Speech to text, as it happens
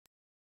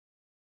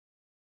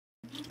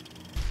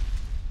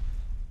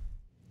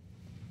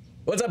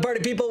What's up, party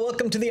people?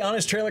 Welcome to the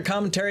Honest Trailer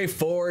Commentary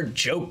for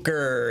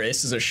Joker.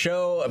 This is a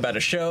show about a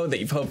show that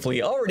you've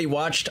hopefully already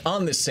watched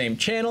on this same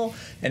channel.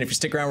 And if you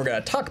stick around, we're going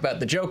to talk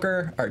about the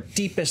Joker, our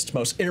deepest,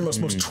 most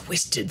innermost, most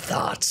twisted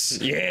thoughts.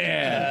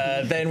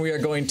 Yeah. Then we are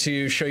going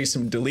to show you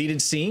some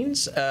deleted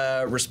scenes,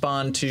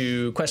 respond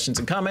to questions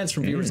and comments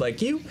from viewers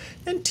like you,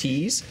 and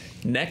tease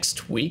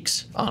next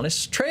week's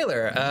Honest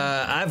Trailer.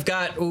 I've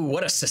got,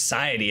 what a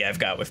society I've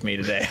got with me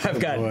today. I've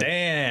got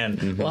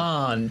Dan,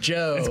 Lon,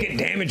 Joe. Let's get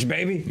damaged,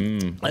 baby.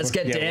 Let's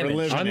get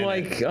damaged.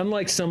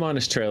 Unlike some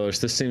Honest Trailers,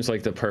 this seems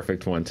like the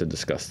perfect one to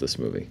discuss this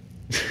movie.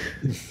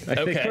 I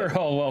think we're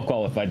all well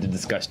qualified to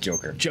discuss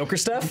Joker. Joker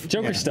stuff?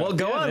 Joker stuff. Well,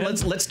 go on.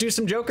 Let's do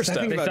some Joker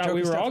stuff. They thought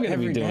we were all going to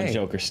be doing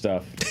Joker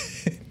stuff.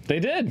 They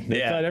did.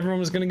 They thought everyone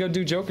was going to go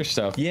do Joker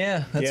stuff.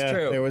 Yeah, that's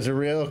true. There was a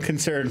real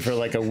concern for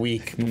like a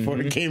week before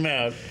it came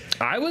out.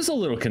 I was a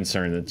little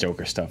concerned that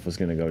Joker stuff was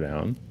going to go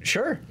down.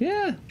 Sure.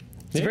 Yeah.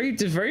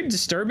 It's a very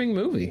disturbing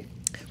movie.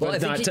 Well,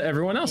 not to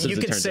everyone else. You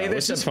could say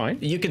this is fine.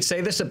 You could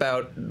say this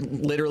about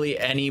literally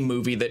any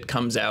movie that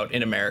comes out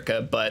in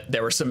America, but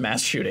there were some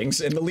mass shootings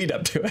in the lead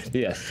up to it.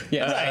 Yes.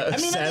 Yeah. Right. I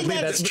mean, sadly,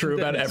 that's true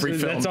about every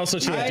film. That's also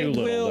true of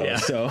Doolittle. Yeah.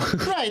 So.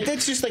 Right.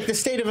 That's just like the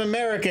state of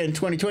America in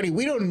 2020.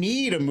 We don't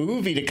need a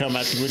movie to come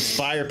out to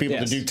inspire people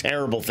to do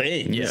terrible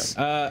things. Yes.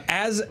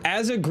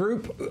 As a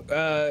group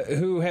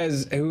who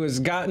has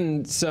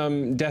gotten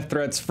some death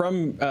threats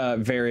from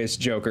various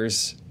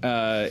Jokers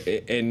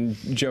and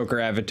Joker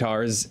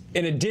avatars,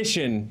 in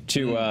addition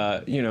to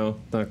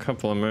a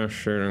couple of mass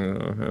shootings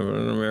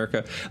in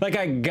America. Like,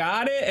 I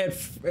got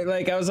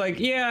it I was like,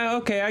 yeah,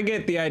 okay, I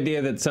get the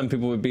idea that some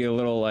people would be a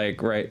little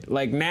like, right,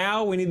 like,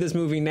 now we need this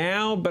movie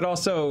now, but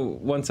also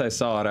once I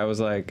saw it, I was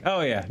like,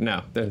 oh yeah,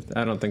 no,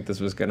 I don't think this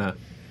was gonna.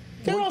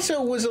 There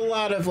also was a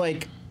lot of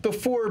like,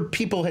 before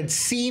people had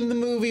seen the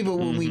movie, but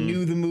when we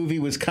knew the movie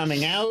was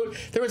coming out,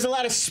 there was a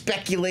lot of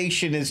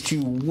speculation as to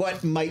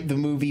what might the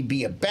movie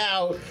be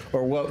about,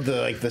 or what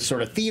the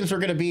sort of themes were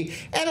going to be,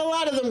 and a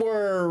lot of them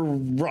were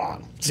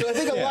wrong. So I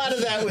think a lot of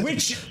that was...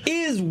 Which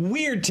is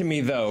weird to me,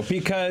 though,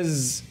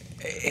 because,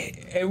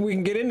 and we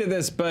can get into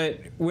this, but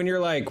when you're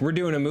like, we're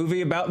doing a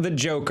movie about the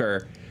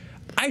Joker,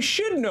 I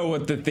should know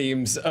what the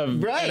themes of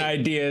and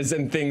ideas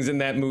and things in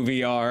that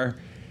movie are.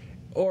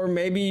 Or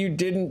maybe you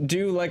didn't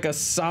do like a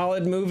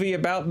solid movie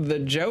about the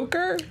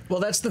Joker? Well,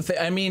 that's the thing.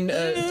 I mean,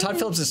 Todd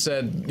Phillips has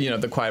said,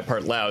 the quiet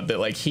part loud, that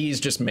like he's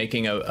just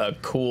making a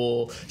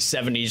cool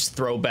 70s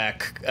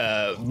throwback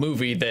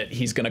movie that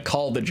he's going to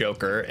call the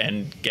Joker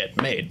and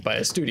get made by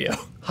a studio.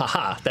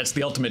 Haha, that's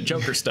the ultimate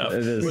Joker stuff.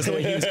 It is. Was the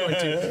way he was going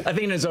to, I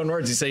think in his own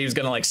words, he said he was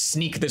going to like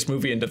sneak this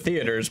movie into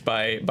theaters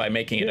by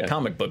making it a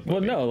comic book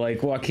movie. Well, no,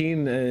 like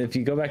Joaquin, if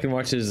you go back and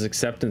watch his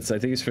acceptance, I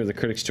think it's for the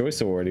Critics'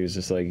 Choice Award, he was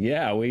just like,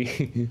 yeah,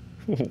 we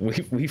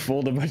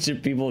fooled a bunch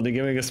of people into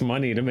giving us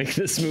money to make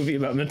this movie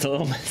about mental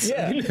illness.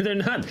 Yeah.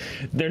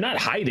 they're not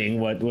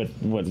hiding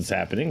what is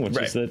happening, which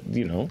is that,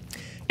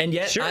 And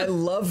yet, I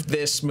love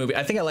this movie.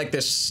 I think I like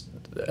this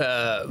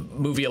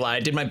movie a lot.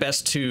 I did my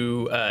best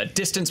to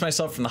distance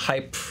myself from the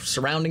hype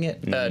surrounding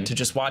it, to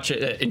just watch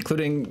it,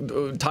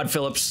 including Todd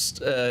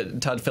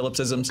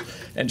Phillipsisms,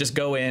 and just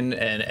go in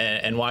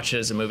and watch it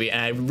as a movie.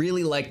 And I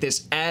really like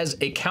this as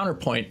a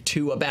counterpoint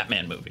to a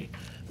Batman movie.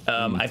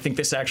 I think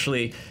this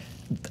actually...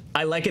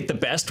 I like it the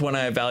best when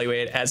I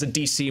evaluate it as a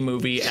DC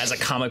movie, as a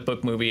comic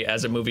book movie,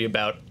 as a movie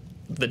about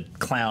the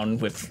clown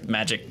with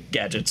magic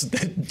gadgets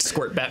that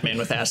squirt Batman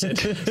with acid,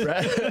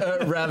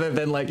 rather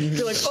than like,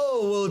 you're like,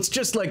 oh, well, it's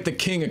just like the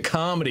king of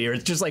comedy, or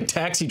it's just like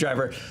Taxi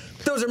Driver.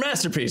 Those are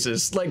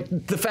masterpieces. Like,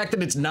 the fact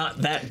that it's not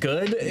that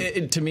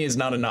good, to me, is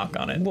not a knock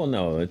on it. Well,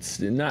 no,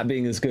 it's not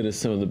being as good as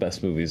some of the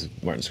best movies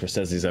Martin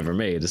Scorsese's ever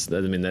made.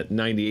 I mean, that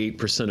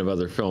 98% of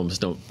other films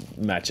don't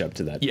match up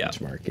to that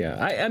benchmark. Yeah,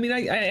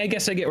 I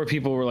guess I get where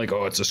people were like,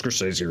 oh, it's a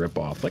Scorsese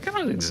ripoff. Like, I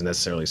don't think it's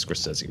necessarily a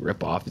Scorsese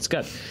ripoff. It's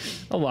got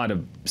a lot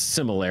of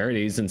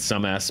similarities in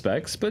some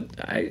aspects, but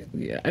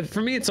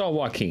for me, it's all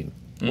Joaquin.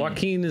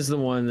 Joaquin is the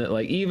one that,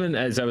 like, even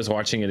as I was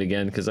watching it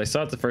again, because I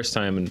saw it the first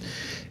time and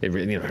it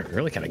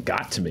really kind of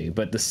got to me.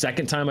 But the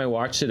second time I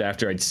watched it,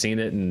 after I'd seen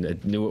it and I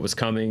knew it was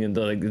coming, and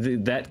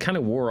that kind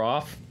of wore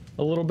off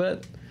a little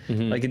bit.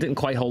 Like, it didn't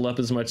quite hold up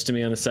as much to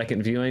me on a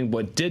second viewing.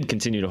 What did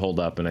continue to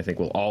hold up, and I think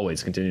will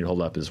always continue to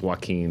hold up, is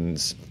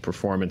Joaquin's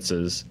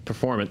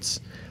performance,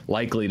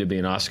 likely to be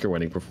an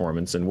Oscar-winning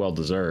performance and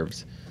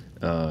well-deserved.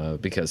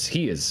 Because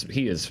he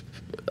is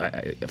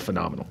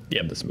phenomenal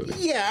in this movie.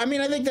 Yeah, I mean,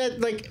 I think that,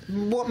 like,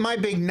 what my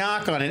big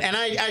knock on it, and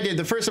I did,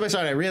 the first time I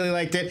saw it, I really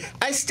liked it.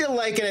 I still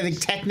like it. I think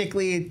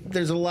technically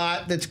there's a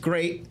lot that's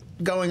great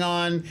going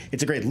on.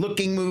 It's a great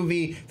looking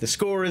movie. The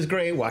score is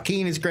great.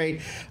 Joaquin is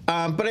great.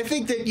 But I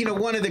think that,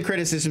 one of the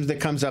criticisms that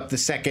comes up the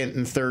second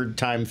and third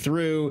time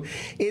through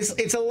is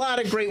it's a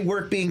lot of great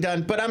work being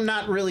done, but I'm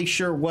not really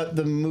sure what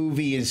the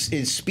movie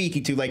is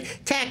speaking to.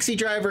 Like Taxi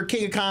Driver,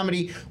 King of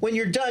Comedy, when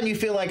you're done, you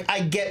feel like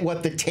I get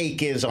what the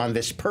take is on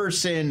this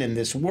person and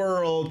this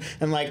world,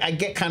 and like I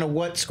get kind of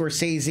what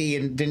Scorsese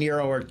and De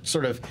Niro are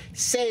sort of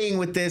saying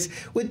with this.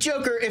 With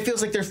Joker, it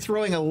feels like they're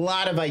throwing a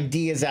lot of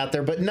ideas out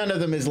there, but none of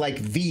them is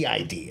like the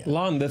idea.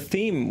 Lon, the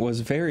theme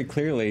was very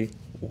clearly,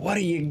 what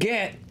do you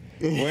get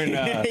when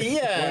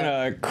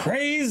a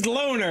crazed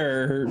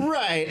loner?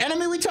 Right. And I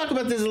mean, we talk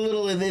about this a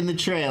little in the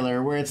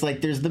trailer, where it's like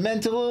there's the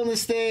mental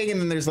illness thing,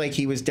 and then there's like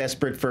he was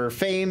desperate for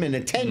fame and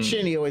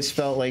attention. He always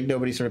felt like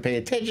nobody sort of paid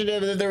attention to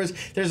him. And then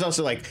there's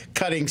also like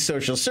cutting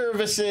social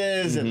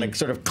services and like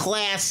sort of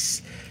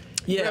class.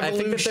 Yeah, I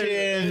think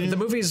that the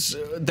movies,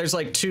 there's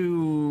like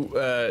two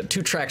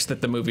tracks that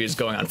the movie is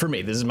going on. For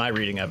me, this is my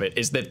reading of it,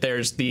 is that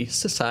there's the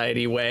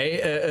society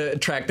way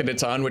track that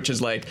it's on, which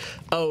is like,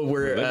 oh,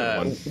 we're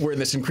in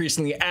this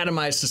increasingly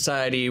atomized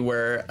society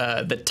where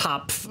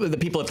the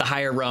people at the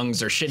higher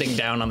rungs are shitting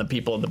down on the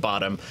people at the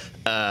bottom.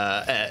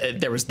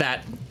 There was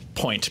that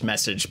point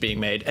message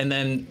being made, and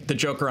then the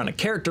Joker on a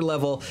character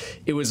level,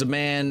 it was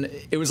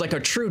like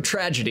a true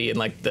tragedy in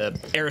like the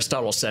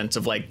Aristotle sense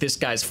of like, this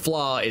guy's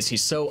flaw is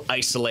he's so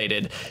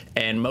isolated,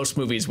 and most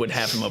movies would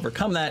have him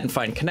overcome that and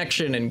find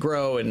connection and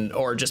grow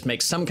or just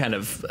make some kind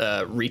of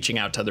reaching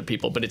out to other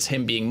people, but it's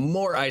him being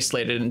more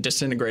isolated and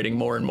disintegrating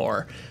more and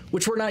more,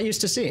 which we're not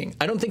used to seeing.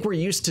 I don't think we're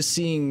used to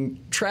seeing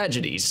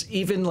tragedies,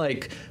 even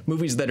like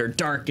movies that are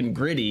dark and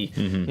gritty.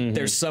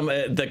 There's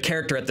the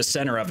character at the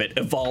center of it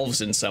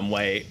evolves in some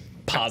way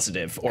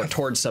positive or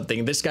towards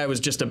something. This guy was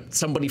just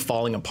somebody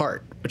falling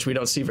apart, which we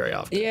don't see very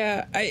often.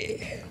 Yeah,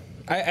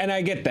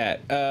 I get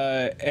that,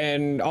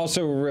 and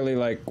also really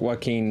like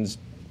Joaquin's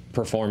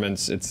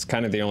performance. It's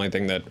kind of the only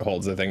thing that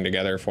holds the thing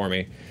together for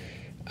me.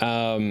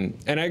 And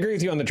I agree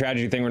with you on the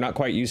tragedy thing. We're not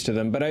quite used to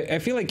them, but I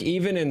feel like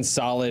even in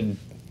solid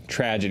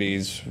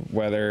tragedies,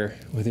 whether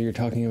you're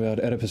talking about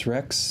Oedipus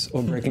Rex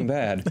or Breaking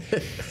Bad,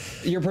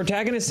 your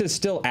protagonist is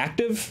still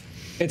active.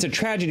 It's a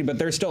tragedy, but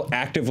they're still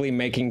actively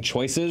making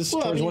choices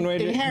towards one way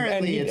to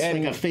inherently it's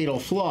like a fatal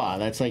flaw.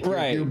 That's like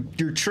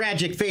your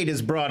tragic fate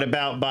is brought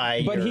about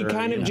by. But he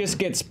kind of just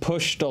gets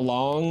pushed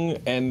along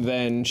and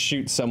then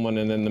shoots someone,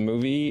 and then the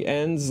movie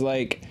ends.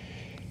 Like,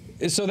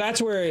 so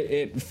that's where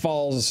it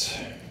falls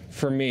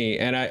for me.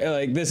 And I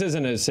like, this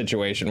isn't a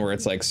situation where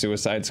it's like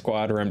Suicide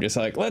Squad, where I'm just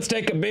like, let's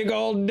take a big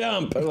old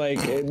dump. Like,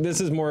 this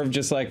is more of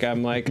just like,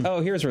 I'm like, oh,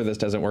 here's where this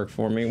doesn't work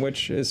for me,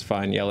 which is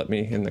fine. Yell at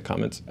me in the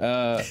comments.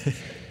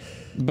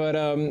 But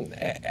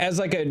as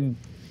like a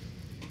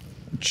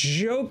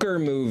Joker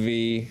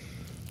movie,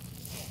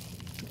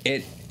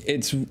 it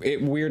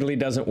weirdly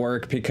doesn't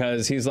work,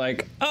 because he's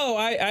like, oh,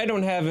 I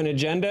don't have an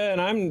agenda and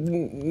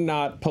I'm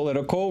not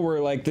political,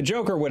 where like the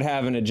Joker would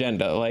have an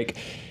agenda. Like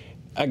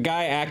a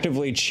guy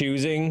actively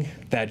choosing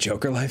that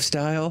Joker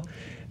lifestyle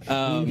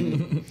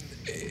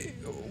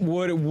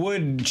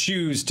would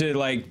choose to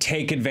like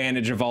take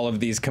advantage of all of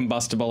these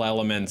combustible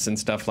elements and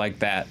stuff like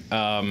that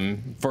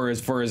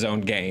for his own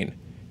gain.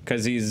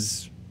 Because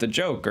he's the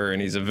Joker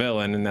and he's a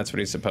villain, and that's what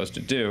he's supposed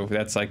to do.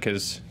 That's like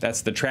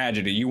that's the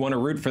tragedy. You want to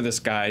root for this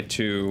guy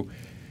to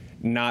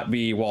not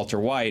be Walter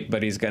White,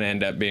 but he's going to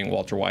end up being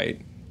Walter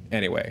White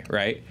anyway,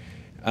 right?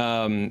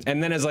 And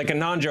then as like a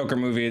non-Joker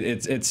movie,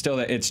 it's still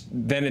it's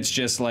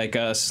just like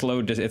a slow.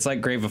 It's like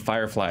Grave of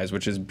Fireflies,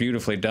 which is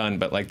beautifully done,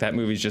 but like that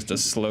movie's just a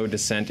slow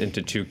descent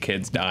into two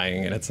kids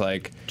dying, and it's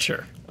like,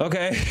 sure,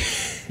 okay,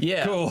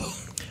 yeah, cool.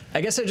 I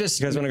guess You guys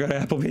want to go to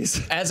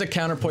Applebee's? As a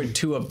counterpoint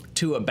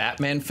to a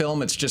Batman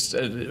film, it's just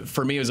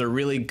for me it was a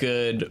really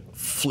good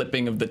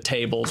flipping of the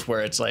tables, where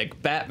it's like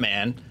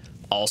Batman,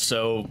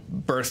 also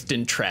birthed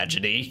in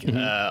tragedy,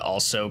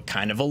 also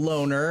kind of a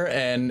loner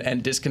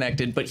and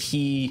disconnected, but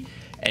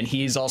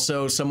he's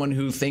also someone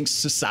who thinks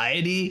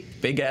society,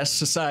 big ass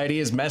society,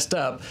 is messed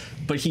up,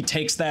 but he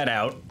takes that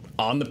out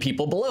on the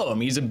people below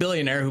him. He's a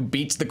billionaire who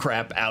beats the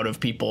crap out of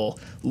people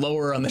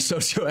lower on the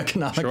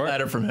socioeconomic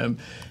ladder from him.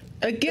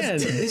 Again,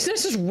 it's not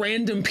just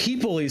random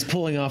people he's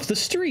pulling off the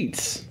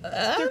streets.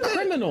 They're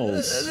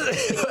criminals.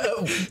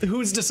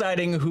 Who's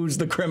deciding who's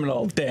the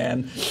criminal,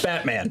 Dan?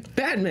 Batman.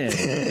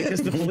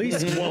 Because the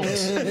police won't.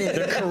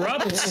 They're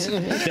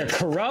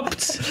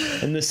corrupt,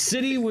 and the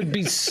city would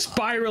be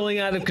spiraling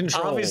out of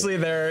control. Obviously,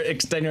 there are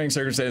extenuating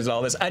circumstances to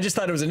all this. I just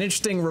thought it was an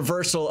interesting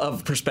reversal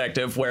of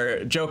perspective,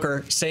 where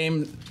Joker,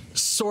 same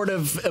sort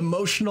of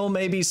emotional,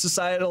 maybe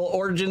societal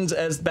origins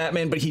as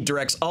Batman, but he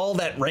directs all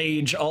that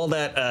rage, all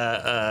that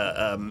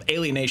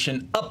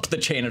alienation up the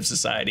chain of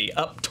society,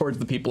 up towards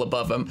the people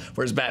above him,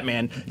 whereas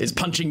Batman is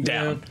punching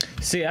down.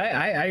 See,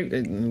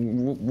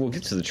 we'll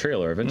get to the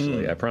trailer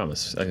eventually, I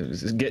promise.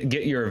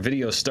 Get your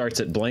video starts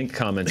at blank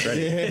comments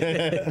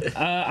ready.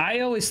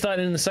 I always thought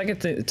in the second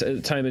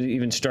time it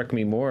even struck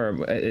me more,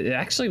 it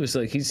actually was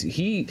like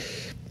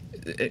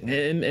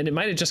and it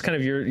might have just kind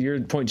of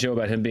your point, Joe,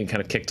 about him being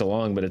kind of kicked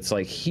along, but it's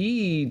like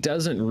he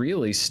doesn't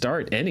really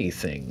start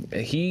anything.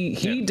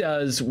 He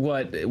does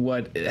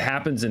what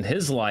happens in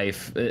his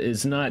life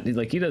is not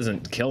like, he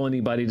doesn't kill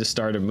anybody to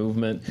start a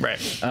movement. Right.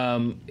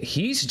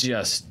 He's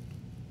just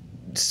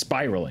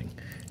spiraling.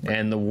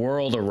 And the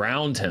world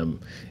around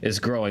him is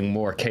growing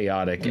more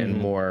chaotic and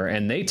more,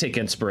 and they take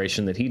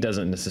inspiration that he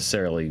doesn't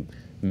necessarily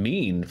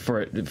mean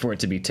for it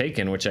to be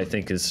taken, which I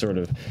think is sort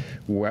of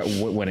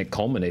when it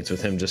culminates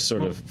with him just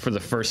sort of for the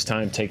first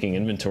time taking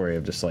inventory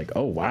of just like,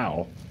 oh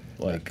wow,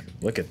 like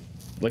look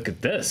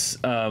at this.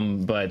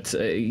 But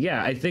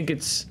yeah, I think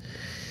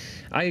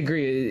I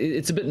agree.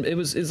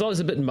 It's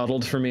always a bit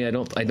muddled for me. I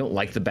don't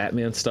like the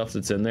Batman stuff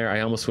that's in there. I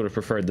almost would have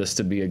preferred this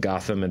to be a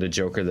Gotham and a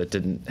Joker that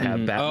didn't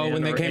have Batman. Oh,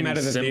 when they came out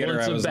of the theater,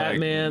 I was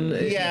Batman.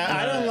 Like,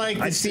 I don't like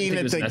the scene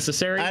at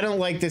necessary. I don't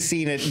like the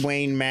scene at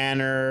Wayne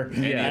Manor.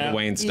 The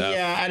Wayne stuff.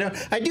 Yeah,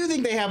 I do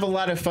think they have a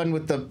lot of fun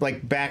with the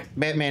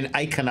Batman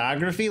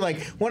iconography.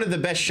 Like one of the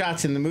best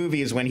shots in the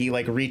movie is when he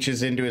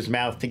reaches into his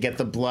mouth to get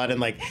the blood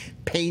and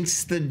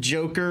paints the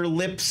Joker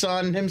lips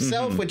on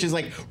himself, which is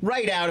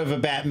right out of a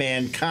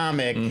Batman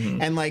comic.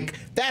 And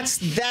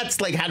that's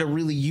how to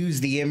really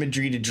use the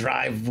imagery to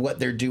drive what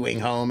they're doing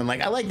home, and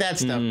I like that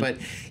stuff. But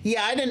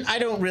yeah, I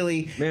don't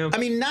really. Yeah. I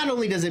mean, not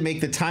only does it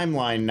make the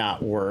timeline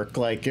not work,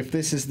 if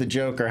this is the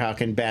Joker, how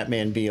can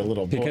Batman be a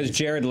little boy? Because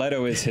Jared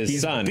Leto is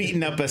his son. He's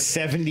beating up a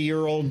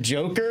 70-year-old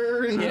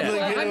Joker.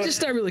 Yeah, I'm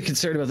just not really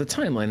concerned about the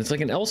timeline. It's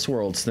like an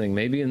Elseworlds thing.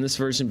 Maybe in this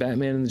version,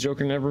 Batman and the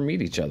Joker never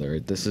meet each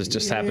other. This is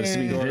just happens to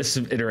be this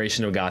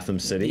iteration of Gotham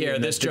City. Yeah,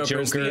 this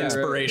Joker is the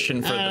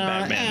inspiration for the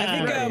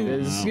Batman. I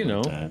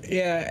think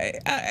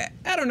Yeah,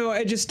 I don't know.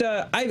 I just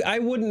I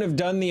wouldn't have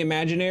done the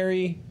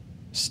imaginary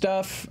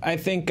stuff. I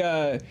think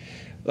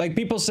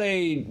people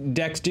say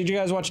Did you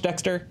guys watch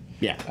Dexter?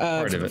 Yeah,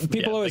 part of it.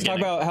 People always talk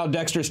about how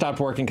Dexter stopped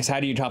working because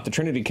how do you top the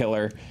Trinity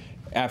Killer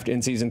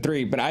in season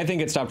 3? But I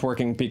think it stopped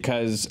working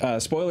because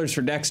spoilers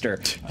for Dexter,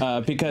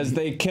 because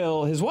they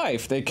kill his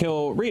wife, they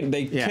kill Rita,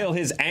 they kill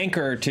his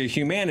anchor to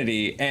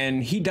humanity,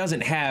 and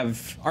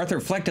Arthur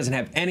Fleck doesn't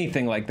have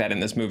anything like that in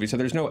this movie. So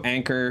there's no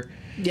anchor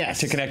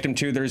to connect him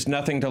to. There's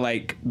nothing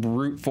to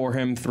root for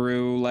him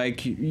through.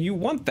 You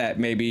want that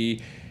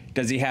maybe.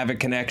 Does he have a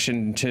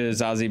connection to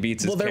Zazie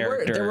Beetz'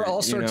 character? There were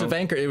all sorts of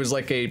anchor. It was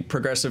like a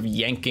progressive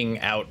yanking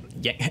out,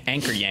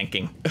 anchor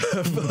yanking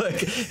of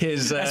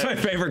his. That's my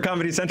favorite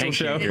Comedy Central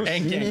show.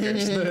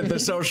 Yankers. The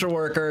social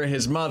worker,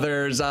 his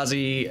mother,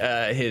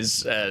 Zazie,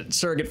 his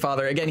surrogate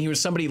father. Again, he was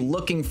somebody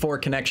looking for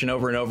connection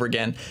over and over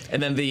again. And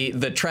then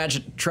the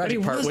tragic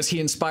part was he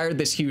inspired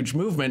this huge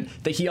movement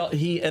that he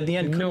at the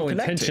end couldn't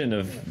connect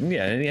to. He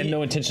had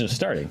no intention of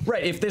starting.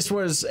 Right. If this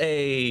was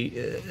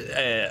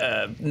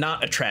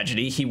not a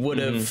tragedy, he would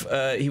have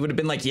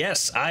been like,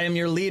 yes, I am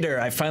your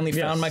leader. I finally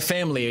found my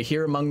family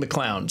here among the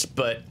clowns,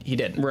 but he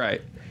didn't.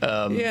 Right.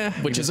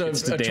 Which is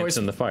a choice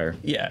in the fire.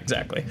 Yeah,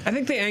 exactly. I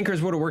think the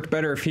anchors would have worked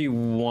better if he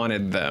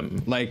wanted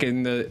them.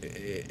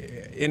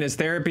 In his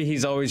therapy,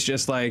 he's always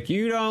just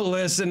you don't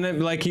listen.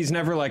 He's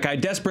never I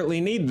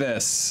desperately need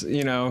this.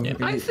 Yeah.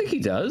 I think he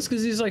does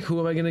because he's who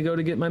am I going to go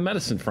to get my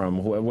medicine from?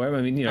 Whoever.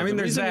 I mean, the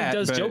reason he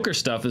does Joker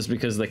stuff is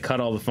because they cut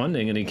all the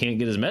funding and he can't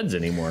get his meds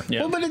anymore.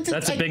 Yeah. Well, but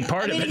that's a big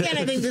part of it. Again,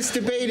 I think this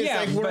debate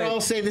is we're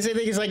all saying the same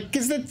thing. Is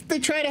because they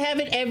try to have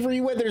it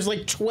everywhere. There's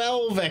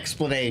 12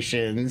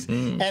 explanations,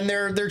 and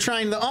they're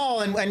trying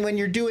and when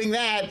you're doing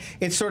that,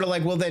 it's sort of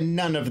well, then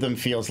none of them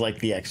feels like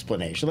the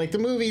explanation. The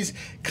movie's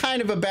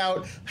kind of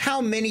about how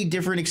many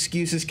different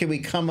excuses can we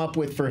come up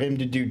with for him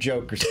to do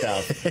Joker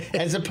stuff,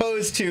 as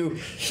opposed to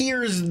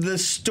here's the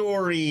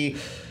story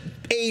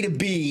A to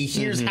B.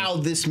 Here's how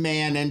this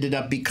man ended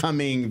up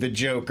becoming the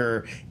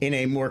Joker in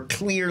a more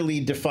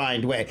clearly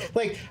defined way.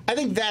 I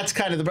think that's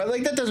kind of the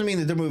that doesn't mean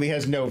that the movie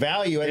has no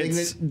value. I think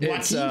that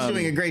Joaquin's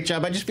doing a great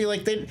job. I just feel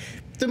like the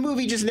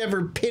movie just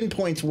never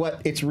pinpoints what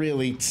it's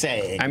really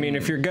saying. I mean,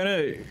 if you're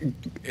gonna,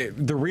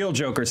 the real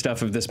Joker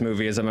stuff of this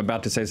movie is I'm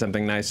about to say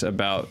something nice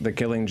about the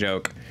Killing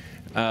Joke.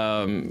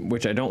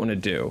 Which I don't want to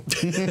do.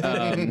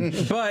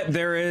 But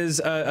there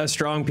is a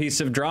strong piece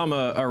of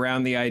drama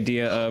around the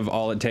idea of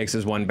all it takes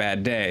is one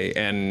bad day.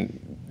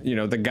 And,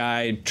 the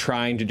guy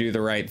trying to do the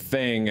right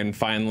thing and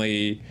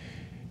finally,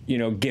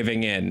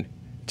 giving in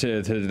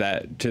to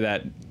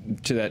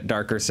that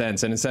darker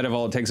sense. And instead of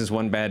all it takes is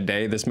one bad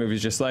day, this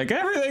movie's just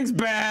everything's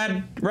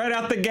bad right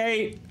out the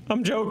gate.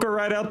 I'm Joker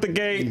right out the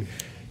gate.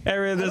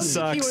 This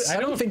sucks. I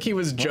don't think he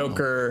was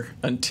Joker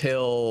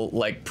until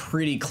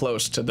pretty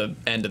close to the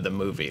end of the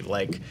movie.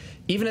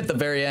 Even at the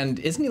very end,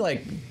 isn't he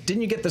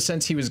didn't you get the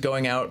sense he was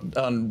going out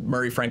on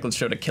Murray Franklin's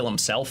show to kill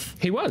himself?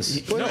 He was.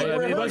 He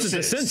wasn't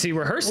the sense he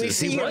rehearses. We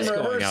see him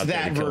rehearse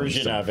that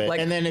version of it,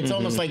 and then it's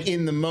almost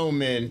in the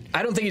moment.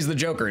 I don't think he's the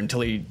Joker until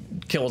he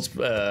kills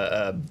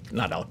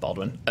not Alec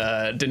Baldwin,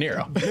 De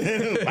Niro.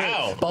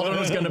 Wow. Baldwin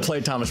was going to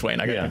play Thomas Wayne.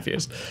 I got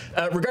confused.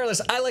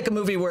 Regardless, I like a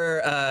movie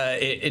where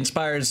it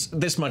inspires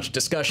this much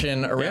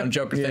discussion around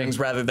Joker things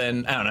rather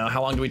than, I don't know,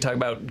 how long do we talk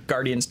about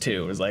Guardians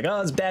 2? It was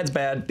it's bad's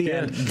bad. The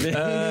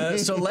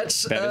end. So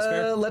let's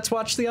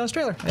watch The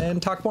Australia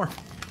and talk more.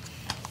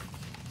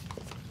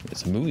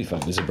 It's a movie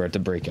fight is about to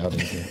break out in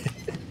here.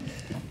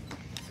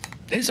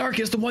 His arc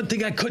is the one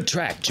thing I could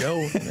track,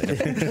 Joe. Let's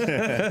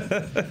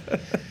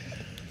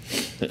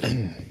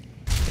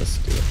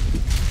do it.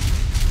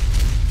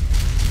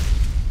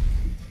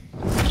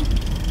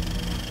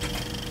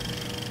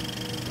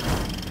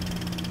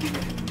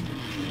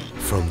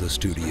 From the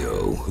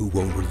studio who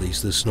won't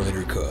release the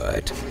Snyder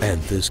Cut and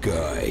this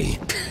guy.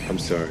 I'm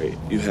sorry,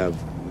 you have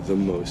the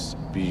most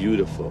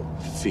beautiful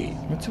feet.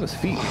 What's with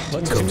feet?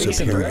 Comes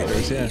a period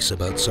piece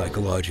about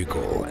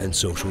psychological and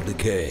social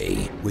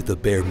decay with the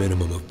bare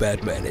minimum of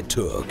Batman it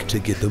took to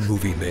get the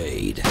movie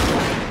made.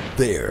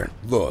 There,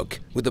 look,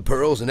 with the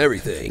pearls and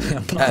everything.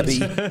 Happy?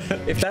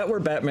 If that were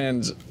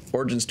Batman's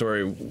origin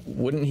story,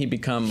 wouldn't he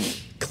become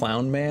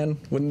Clown Man?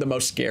 Wouldn't the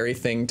most scary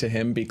thing to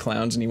him be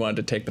clowns, and he wanted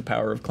to take the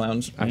power of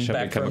clowns? I should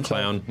back become for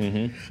a himself?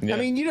 clown. Yeah. I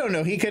mean, you don't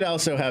know. He could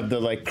also have the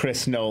like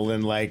Chris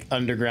Nolan like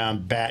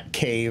underground bat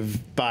cave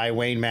by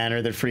Wayne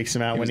Manor that freaks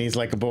him out when he's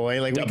like a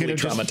boy. Like we could have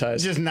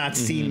traumatized. just not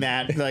seen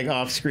that like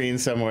off screen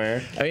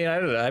somewhere. I mean, I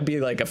don't know. I'd be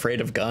like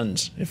afraid of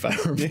guns if I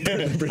were.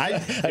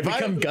 I'd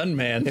become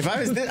Gunman. If I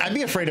was, I'd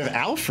be afraid of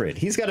Alfred.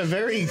 He's got a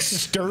very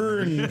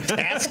stern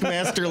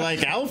taskmaster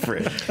like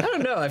Alfred. I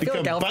don't know. I feel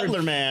like Become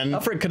Butler Man.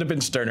 Alfred could have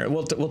been sterner.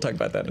 We'll talk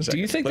about that in a second.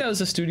 Do you think that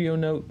was a studio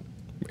note?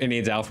 It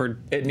needs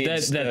Alfred. It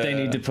needs That they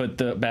need to put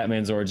the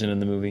Batman's origin in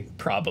the movie?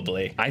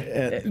 probably.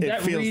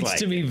 That feels reads like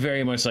to me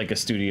very much like a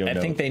studio note. I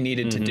think they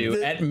needed to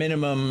do at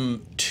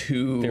minimum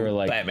 2 They were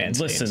like, Batman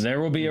listen, scenes. there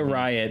will be a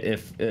riot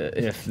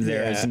if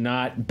there is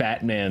not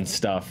Batman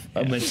stuff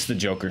amidst the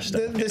Joker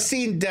stuff. The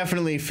scene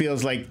definitely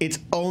feels like it's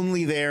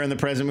only there in the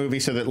present movie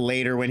so that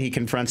later when he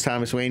confronts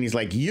Thomas Wayne, he's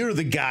like, you're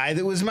the guy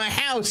that was at my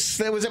house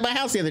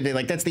the other day.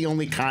 Like, that's the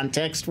only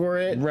context for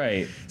it.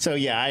 Right. So,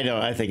 yeah,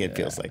 I think it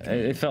feels like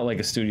It felt like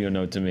a studio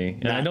note to me,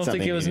 and Not I don't think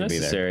something it was needed to be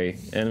there. necessary.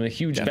 And I'm a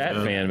huge Bat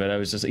fan, but I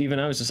was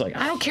just like,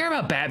 I don't care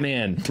about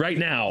Batman right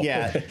now.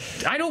 Yeah.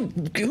 I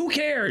don't. Who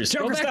cares?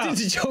 Go back to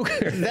the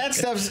Joker. that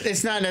stuff's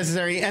it's not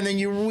necessary. And then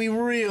we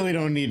really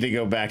don't need to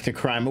go back to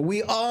crime. But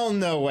we all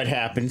know what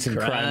happens in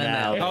Crime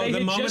Alley. If Oh, they the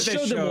had moment just they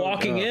showed them showed,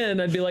 walking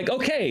in, I'd be like,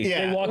 okay,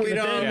 Yeah, they walk we in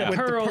the don't thing, with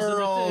the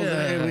pearls.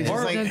 It was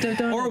just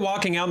like, Or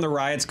walking out and the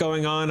riots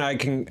going on,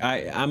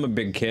 I'm a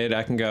big kid.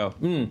 I can go,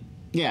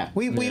 yeah,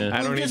 we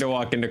I don't need to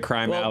walk into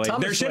Crime Well, Alley.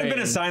 Thomas There should have been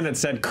a Wayne- sign that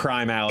said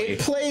Crime Alley. It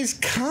plays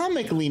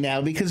comically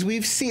now because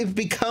it's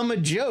become a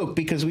joke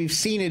because we've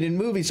seen it in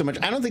movies so much.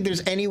 I don't think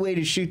there's any way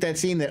to shoot that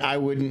scene that I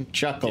wouldn't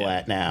chuckle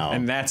at now.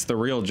 And that's the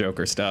real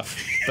Joker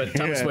stuff. But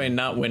Thomas Yeah. Wayne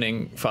not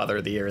winning Father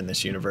of the Year in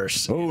this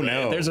universe. Oh,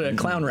 no. There's a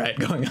clown riot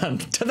going on.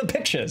 To the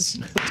pictures.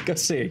 Let's go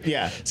see.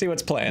 Yeah. See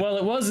what's playing. Well,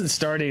 it wasn't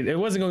starting. It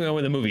wasn't going on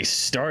when the movie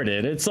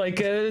started. It's like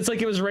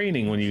it was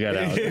raining when you got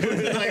out.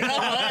 Like,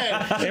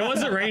 oh, hey, It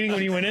wasn't raining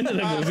when you went into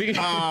the movie.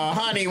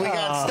 honey, we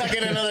got stuck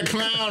in another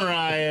clown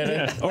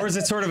riot. Or is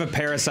it sort of a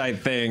Parasite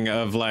thing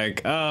of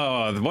like,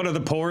 oh, what are the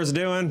pores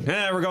doing?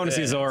 We're going to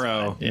see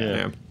Zorro.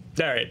 Yeah.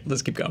 All right,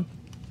 let's keep going.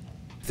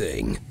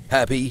 Thing.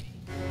 Happy?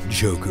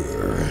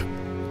 Joker.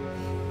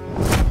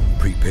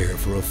 Prepare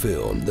for a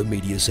film the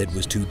media said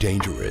was too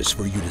dangerous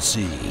for you to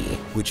see,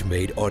 which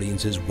made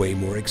audiences way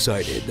more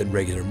excited than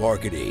regular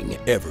marketing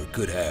ever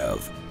could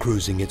have,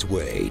 cruising its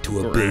way to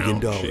 $1 billion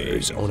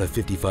on a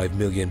 $55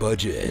 million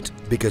budget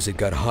because it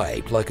got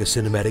hyped like a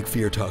cinematic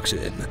fear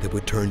toxin that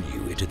would turn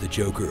you into the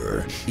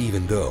Joker,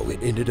 even though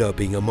it ended up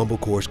being a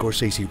mumblecore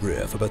Scorsese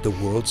riff about the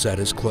world's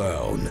saddest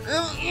clown.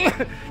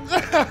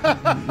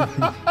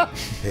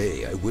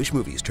 Hey, I wish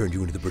movies turned you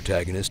into the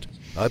protagonist.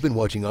 I've been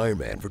watching Iron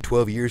Man for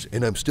 12 years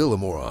and I'm still a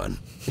moron.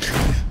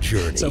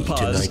 Journey So to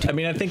pause. 19... I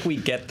mean, I think we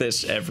get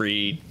this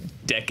every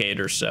decade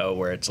or so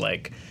where it's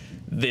like,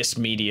 this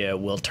media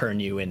will turn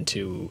you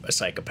into a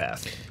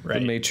psychopath, right?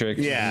 The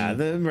Matrix. Yeah,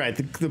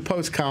 the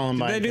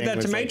post-Columbine. Did they do thing that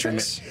was to like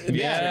Matrix?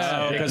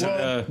 Yeah, because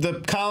well, the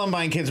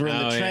Columbine kids were in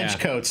the trench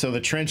coats, so the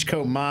trench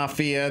coat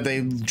mafia.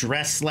 They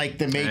dress like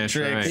the Matrix.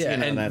 right. Yeah, You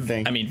know, and that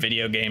thing. I mean,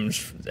 video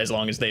games, as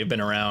long as they've been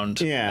around.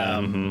 Yeah.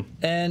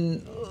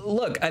 And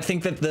look, I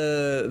think that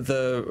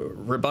the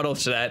rebuttal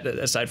to that,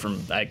 aside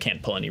from I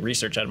can't pull any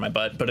research out of my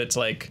butt, but it's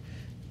like,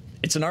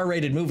 it's an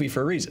R-rated movie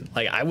for a reason.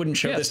 Like, I wouldn't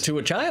show this to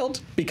a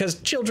child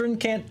because children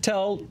can't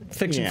tell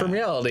fiction from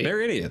reality.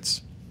 They're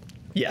idiots.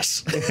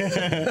 Yes.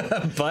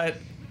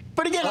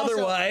 But again,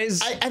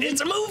 otherwise, I think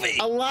it's a movie.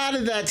 A lot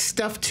of that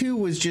stuff too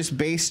was just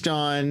based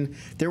on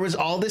there was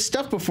all this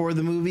stuff before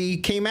the movie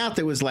came out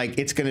that was like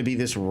it's going to be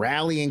this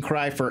rallying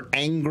cry for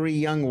angry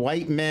young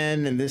white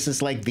men, and this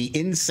is like the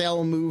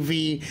incel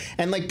movie,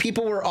 and like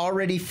people were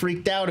already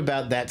freaked out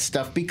about that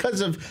stuff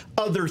because of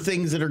other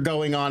things that are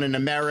going on in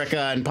America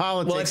and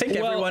politics. Well, I think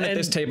everyone at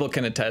this table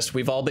can attest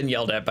we've all been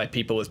yelled at by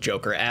people with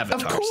Joker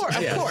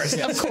avatars.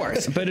 Of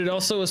course. But it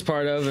also was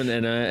part of,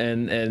 and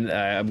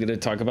I'm going to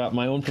talk about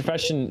my own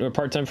profession, or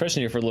part-time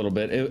profession here for a little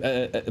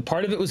bit.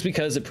 Part of it was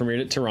because it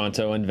premiered at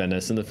Toronto and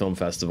Venice and the film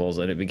festivals,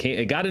 and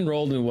it got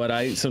enrolled in what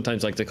I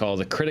sometimes like to call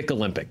the Critic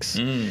Olympics,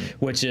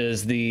 which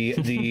is the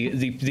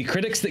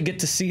critics that get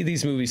to see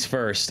these movies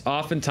first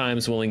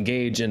oftentimes will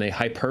engage in a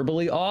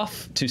hyperbole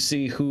off to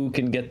see who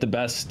can get the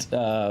best,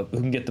 who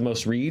can get the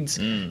most reads,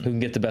 who can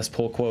get the best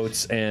pull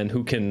quotes, and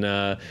who can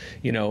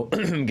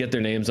get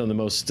their names on the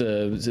most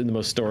in the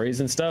most stories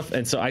and stuff.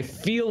 And so I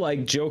feel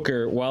like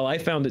Joker, while I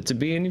found it to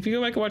be, and if you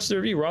go back and watch the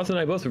review, Roth and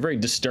I both were very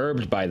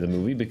disturbed by the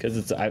movie because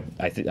it's I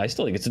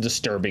still think it's a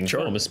disturbing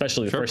film,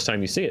 especially the first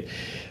time you see it.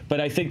 But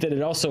I think that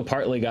it also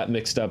partly got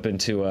mixed up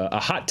into a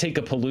hot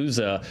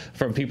take-a-palooza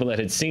from people that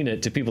had seen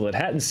it to people that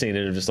hadn't seen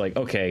it, of just like,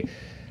 okay,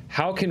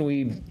 how can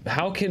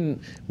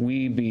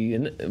we be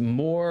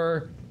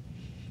more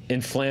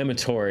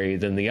inflammatory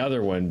than the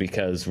other one,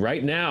 because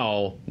right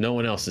now no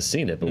one else has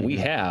seen it, but we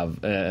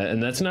have,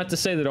 and that's not to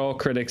say that all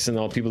critics and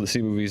all people that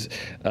see movies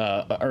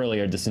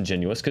early are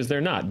disingenuous, because they're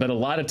not. But a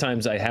lot of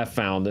times I have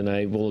found, and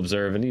I will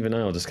observe, and even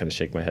I'll just kind of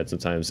shake my head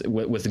sometimes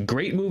with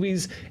great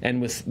movies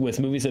and with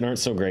movies that aren't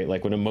so great,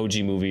 like when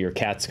Emoji Movie or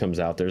Cats comes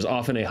out, there's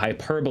often a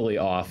hyperbole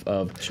off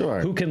of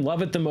who can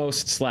love it the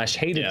most /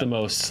 hate it the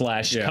most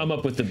 / come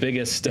up with the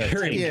biggest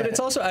But it's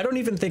also, I don't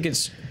even think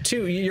it's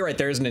too, you're right,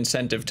 there is an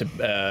incentive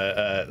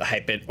to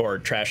hype it or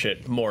trash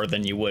it more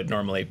than you would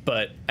normally,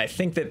 but I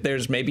think that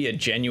there's maybe a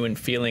genuine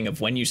feeling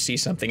of when you see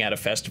something at a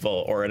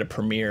festival or at a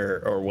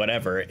premiere or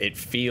whatever, it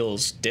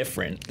feels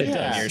different than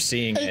when you're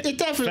seeing it.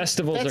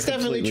 Festivals that's are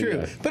definitely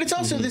true. But it's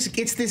also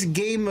it's this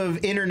game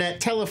of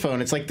internet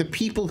telephone. It's like the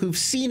people who've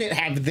seen it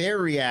have their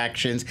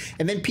reactions,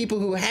 and then people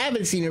who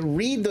haven't seen it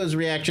read those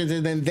reactions,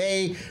 and then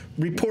they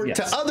report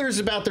to others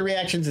about the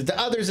reactions and to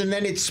others, and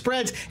then it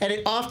spreads, and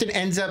it often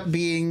ends up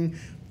being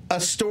a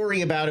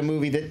story about a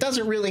movie that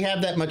doesn't really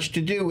have that much to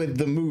do with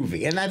the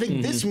movie. And I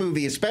think this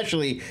movie,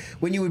 especially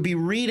when you would be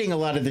reading a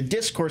lot of the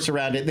discourse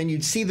around it, then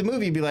you'd see the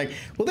movie and be like,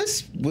 well,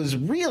 this was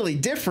really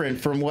different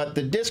from what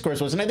the discourse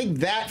was. And I think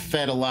that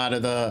fed a lot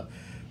of the,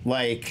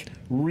 like,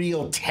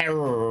 real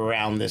terror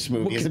around this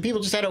movie, is that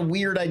people just had a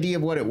weird idea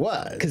of what it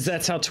was. Because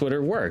that's how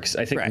Twitter works.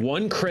 I think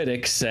one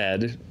critic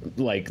said,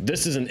 like,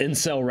 this is an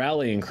incel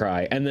rallying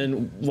cry, and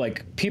then,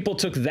 like, people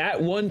took that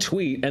one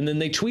tweet and then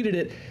they tweeted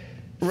it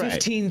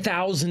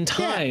 15,000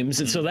 times,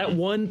 and so that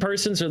one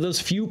person's or those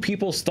few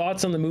people's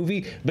thoughts on the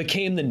movie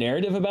became the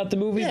narrative about the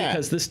movie,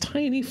 because this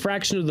tiny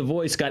fraction of the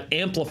voice got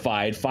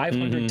amplified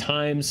 500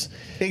 times.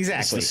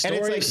 Exactly. It's the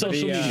story of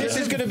social media. This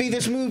is going to be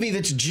this movie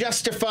that's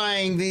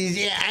justifying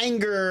the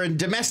anger and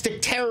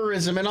domestic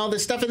terrorism and all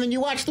this stuff, and then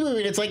you watch the movie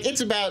and it's like, it's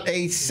about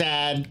a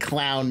sad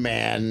clown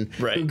man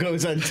who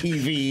goes on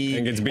TV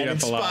and gets beat up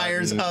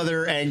inspires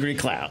other angry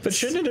clowns. But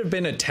shouldn't it have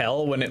been a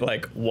tell when it,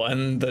 like,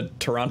 won the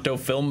Toronto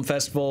Film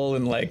Festival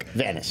and, like,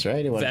 Venice,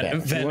 right? It won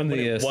Venice.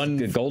 It won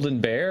the Golden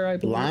Bear, I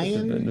believe.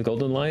 Lion? The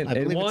Golden Lion. I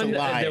believe it won. it's a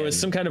lion. There was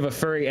some kind of a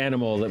furry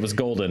animal that was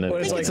golden. Well,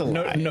 it's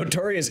like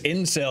notorious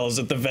incels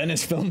at the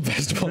Venice Film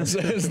Festival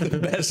says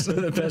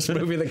the best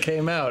movie that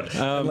came out.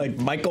 Like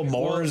Michael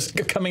Moore's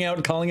coming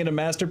out calling it a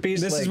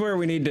masterpiece. This is where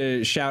we need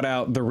to shout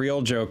out the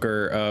real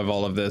Joker of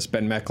all of this,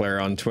 Ben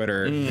Meckler on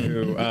Twitter,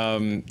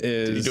 who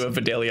is. Did he do a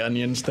Vidalia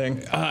Onions thing?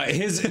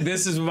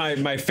 This is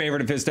my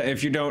favorite of his.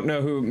 If you don't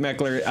know who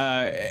Meckler,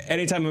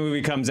 anytime a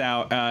movie comes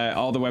out,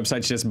 all the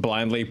websites just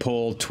blindly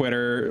pull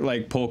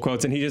pull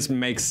quotes, and he just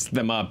makes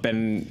them up,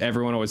 and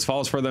everyone always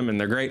falls for them, and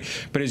they're great.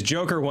 But his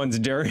Joker ones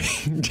during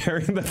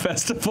the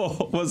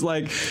festival was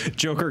like,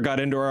 Joker got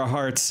into our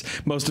hearts.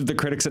 Most of the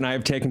critics and I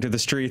have taken to the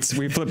streets.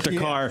 We flipped a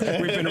car.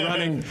 We've been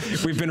running.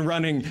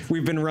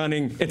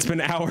 It's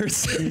been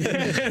hours.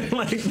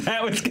 Like,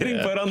 that was getting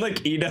put on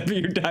like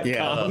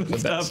EW.com and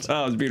stuff.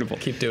 Oh, it was beautiful.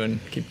 Keep doing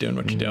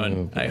what you're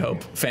doing. I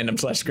hope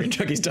Fandom/Screen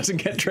Junkies doesn't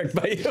get tricked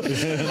by you.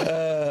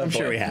 I'm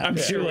sure we have. I'm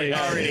sure we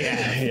already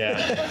have.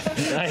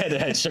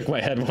 Yeah. I shook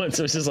my head once.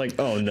 It was just like,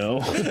 oh no.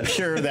 I'm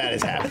sure that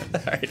has happened.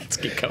 All right, let's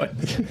keep going.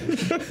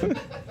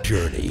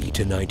 Journey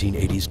to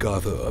 1980s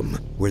Gotham,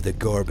 where the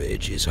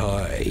garbage is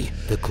high,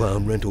 the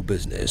clown rental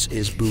business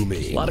is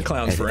booming, A lot of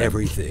clowns and for him.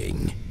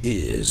 everything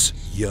is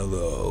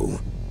yellow.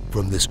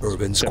 From this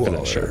urban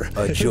squalor,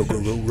 a Joker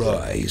will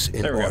rise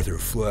in Arthur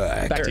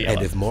Fleck.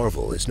 And if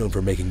Marvel is known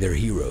for making their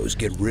heroes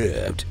get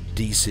ripped,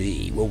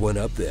 DC will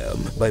one-up them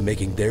by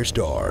making their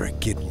star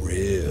get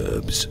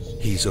ribs.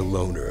 He's a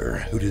loner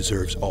who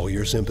deserves all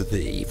your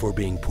sympathy for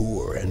being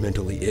poor and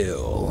mentally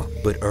ill,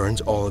 but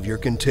earns all of your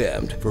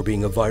contempt for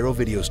being a viral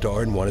video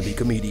star and wannabe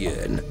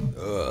comedian.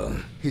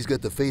 He's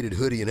got the faded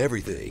hoodie and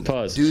everything.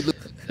 Pause. Dude,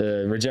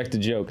 reject the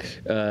joke.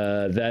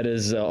 That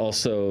is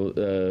also,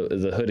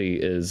 the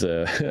hoodie is,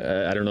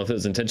 I don't know if it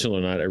was intentional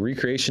or not, a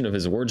recreation of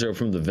his wardrobe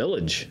from The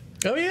Village.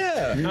 Oh,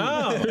 yeah.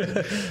 Oh,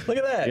 look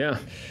at that. Yeah.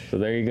 So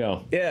there you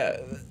go. Yeah.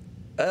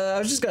 I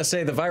was just going to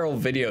say the viral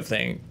video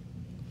thing.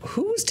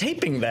 Who was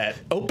taping that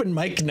open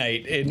mic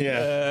night in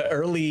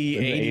early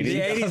 80s? The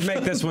 80s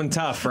make this one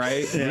tough,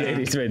 right? The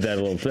 80s made that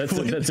a little.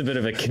 That's a bit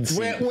of a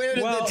conceit. Where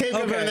did the tape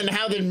come from, and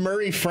how did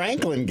Murray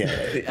Franklin get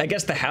it? I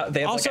guess they have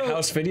like a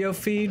house video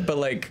feed, but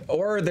like,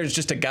 or there's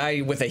just a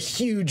guy with a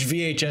huge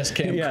VHS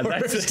camera. Yeah,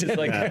 that's just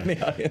like the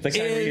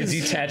guy where you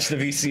detach the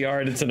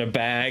VCR and it's in a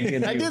bag.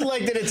 And I did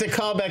like that it's a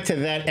callback to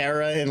that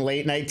era in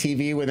late night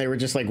TV when they were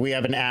just like, we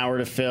have an hour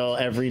to fill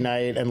every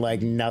night and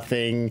like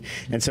nothing,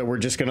 and so we're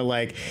just gonna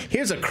like,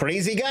 here's a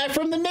crazy guy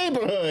from the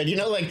neighborhood, you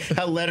know, like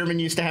how Letterman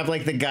used to have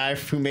like the guy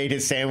who made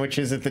his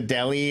sandwiches at the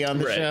deli on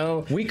the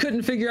show. We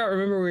couldn't figure out.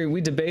 Remember,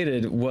 we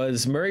debated,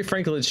 was Murray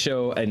Franklin's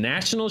show a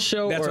national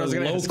show or a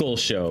local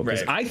show?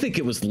 Because I think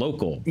it was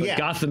local, but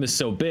Gotham is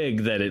so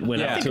big that it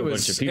went out to a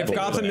bunch of people. If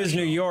Gotham is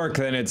New York,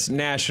 then it's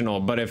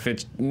national, but if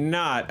it's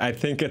not, I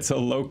think it's a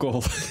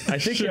local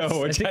show,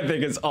 which I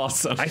think is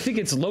awesome. I think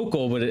it's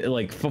local, but it,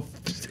 like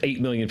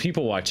 8 million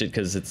people watch it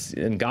because it's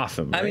in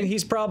Gotham. Right? I mean,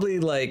 he's probably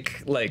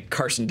like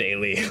Carson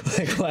Daly,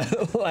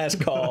 like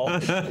Last Call,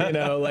 you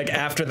know, like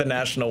after the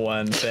national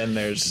one. Then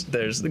there's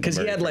because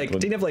he had like,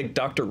 didn't he have like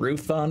Dr.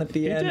 Ruth on at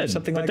the end or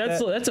something like that?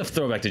 But that's a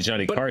throwback to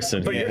Johnny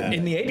Carson. But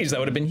in the 80s, that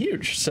would have been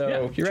huge.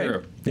 So you're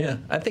right. Yeah,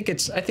 I think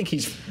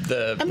he's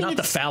not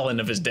the Fallon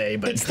of his day,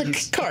 but it's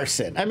the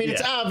Carson. I mean,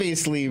 it's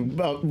obviously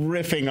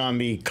riffing on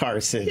the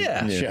Carson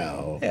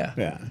show.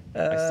 Yeah.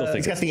 I still think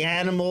he's got the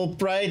animal,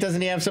 right?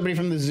 Doesn't he have somebody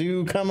from the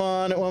zoo come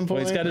on at one point? Well,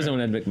 he's got his own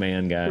Ed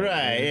McMahon guy.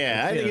 Right,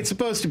 yeah. I think it's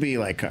supposed to be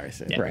like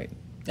Carson. Yeah. Right.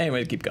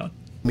 Anyway, keep going.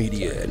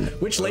 Comedian.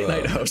 Which late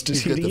night host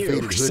is he got to the you?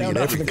 faded hoodie Sound and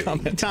off in the everything.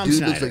 comments. Tom Dude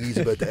Snyder. looks like he's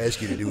about to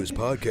ask you to do his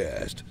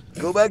podcast.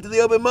 Go back to the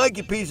open mic,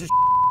 you piece of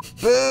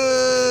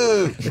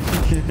Boo!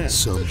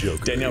 Some jokers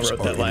Danielle wrote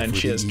are that in line. for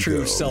She the has true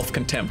ego.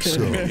 self-contempt.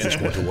 Some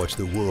just want to watch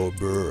the world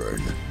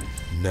burn.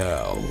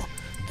 Now,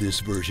 this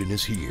version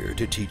is here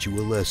to teach you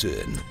a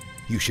lesson.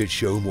 You should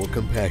show more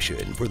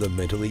compassion for the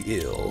mentally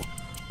ill,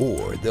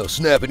 or they'll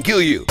snap and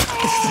kill you.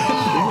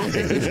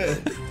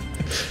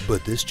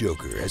 But this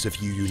Joker has a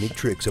few unique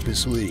tricks up his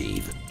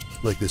sleeve,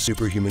 like the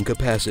superhuman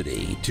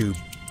capacity to,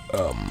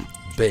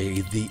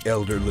 bathe the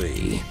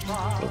elderly.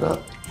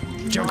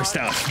 Joker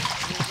stuff.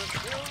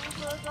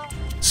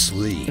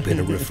 Sleep in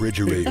a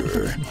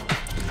refrigerator.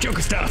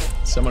 Joker stuff.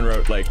 Someone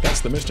wrote like,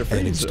 that's the Mr. And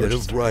Freeze. instead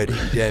of writing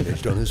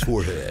damaged on his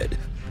forehead,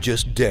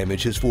 just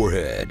damage his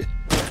forehead.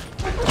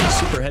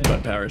 Super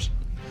headbutt powers.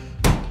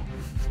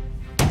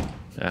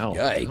 Ow.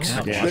 Yikes.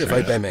 Ouch. Better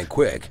fight Batman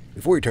quick,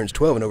 before he turns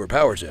 12 and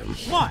overpowers him.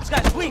 Come on, it's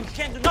got swings,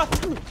 can't do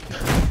nothing.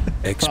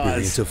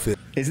 Experience a fit.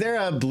 Is there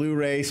a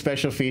Blu-ray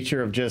special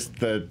feature of just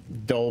the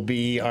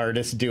Dolby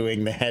artist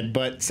doing the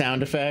headbutt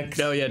sound effects?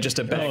 Oh yeah, just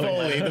a bag. The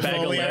bag of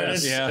Foley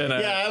lettuce. artist.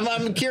 Yeah.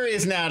 I'm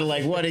curious now to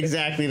like what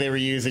exactly they were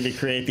using to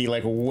create the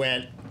like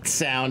wet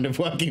sound of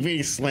Joaquin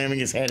Phoenix slamming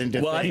his head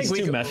into Well, I things.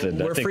 think too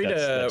method. I we're think free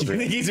that's to. Do you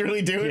think he's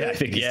really doing I it?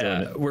 think he's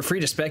doing it. We're free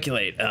to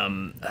speculate.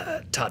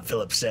 Todd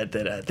Phillips said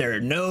that there are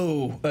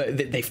no.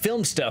 They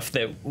filmed stuff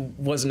that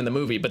wasn't in the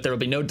movie, but there will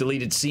be no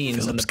deleted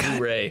scenes on the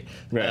Blu-ray.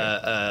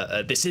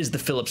 Right. This is the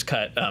Phillips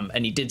cut,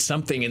 and he did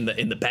something in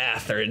the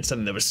bath or in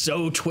something that was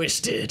so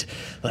twisted,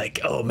 like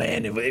oh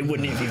man, it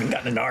wouldn't have even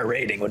gotten an R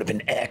rating. Would have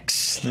been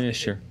X. Yeah,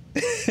 sure.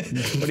 What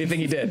do you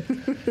think he did?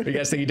 What do you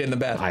guys think he did in the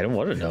bath? I don't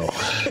want to know.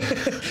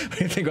 What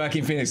do you think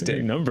Joaquin Phoenix A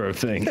did? number of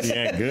things.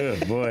 Yeah,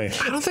 good boy.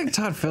 I don't think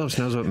Todd Phillips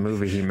knows what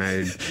movie he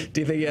made. Do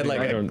you think he had like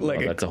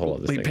that's a whole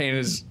other he thing. painted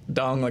his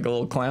dong like a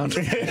little clown,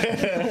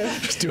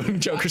 just doing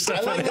Joker I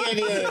stuff? like the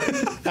idea.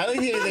 That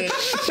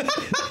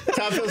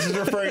Tom Phillips is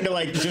referring to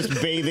like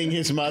just bathing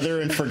his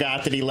mother and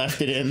forgot that he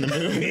left it in the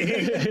movie.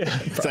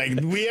 It's like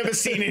we have a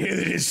scene in here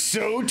that is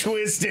so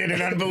twisted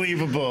and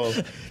unbelievable.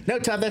 No,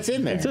 Todd, that's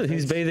in there. So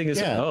he's bathing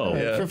his.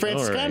 For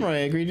Francis all right. Conroy, I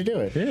agreed to do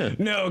it. Yeah.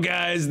 No,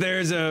 guys,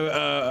 there's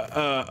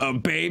a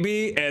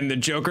baby, and the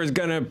Joker's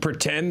gonna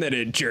pretend that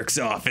it jerks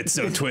off. It's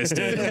so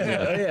twisted.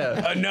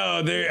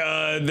 No,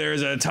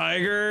 there's a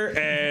tiger,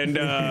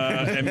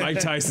 and Mike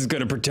Tyson's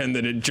gonna pretend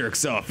that it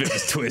jerks off. It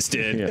was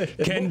twisted. Yeah.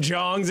 Ken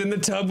Jeong's in the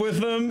tub with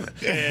them.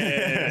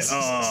 And,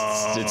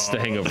 It's The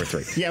Hangover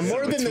 3. Yeah,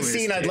 more than the twisted.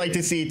 scene, I'd like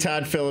to see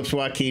Todd Phillips,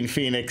 Joaquin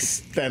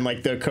Phoenix, and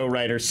like the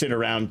co-writers sit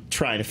around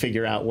trying to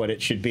figure out what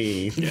it should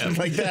be. Yeah.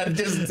 Like that,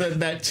 just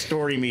that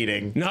story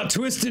meeting. not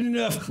twisted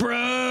enough,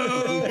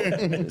 bro.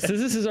 So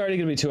this is already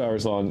going to be 2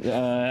 hours long.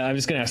 I'm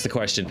just going to ask the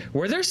question: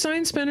 were there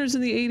sign spinners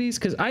in the 80s?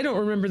 Because I don't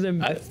remember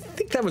them. I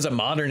think that was a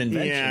modern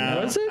invention.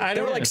 Yeah. Was it?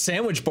 They were like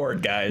sandwich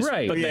board guys,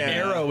 Right. But Yeah. the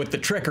arrow with the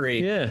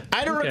trickery. Yeah.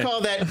 I don't Okay.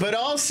 recall that, but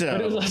also,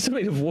 But it was also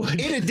made of wood.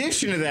 in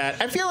addition to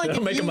that, I feel like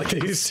They'll make them like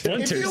these.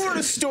 if you were at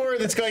a store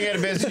that's going out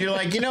of business, you're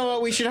like, you know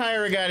what, we should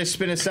hire a guy to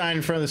spin a sign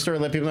in front of the store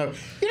and let people know.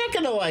 You're not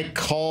going to like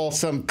call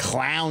some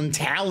clown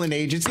talent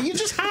agency. You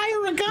just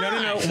hire a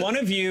guy. No. One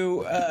of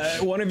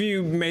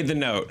you made the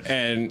note,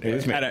 and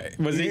was me.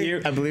 was it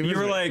you? I believe it you was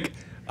were me. like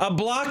a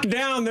block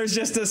down. There's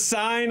just a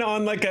sign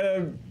on like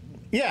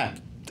Yeah.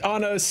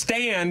 on a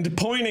stand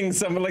pointing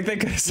somewhere. Like they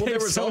could have Well, there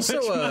saved was so also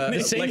much money.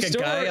 The same like a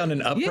store. guy on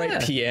an upright Yeah.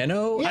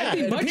 piano. Yeah. I'd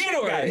be The much piano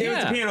more, guy. He was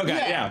yeah. the piano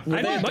guy. Yeah.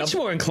 I'd be much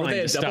more were inclined they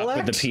a to stop double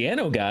with the act?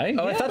 piano guy.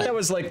 Oh, I Yeah. thought that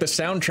was like the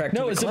soundtrack.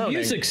 No, to it's the a clowning.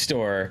 music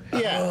store.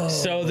 Yeah.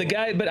 So the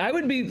guy, but I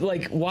would be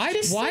like, why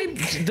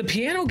the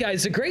piano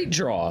guy's a great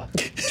draw.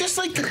 Just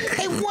like,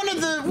 hey, one of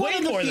the more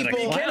than a people.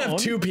 You can't have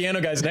two piano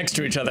guys next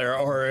to each other,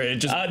 or it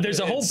just There's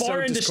a whole it's so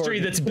bar industry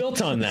discordant. that's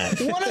built on that.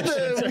 One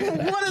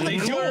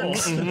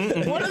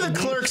of the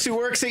clerks who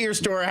works at your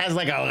store has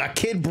like a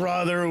kid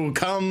brother who will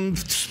come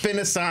spin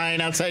a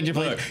sign outside your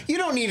place. Look. You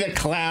don't need a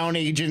clown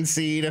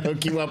agency to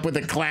hook you up with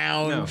a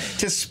clown No.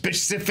 to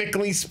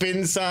specifically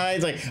spin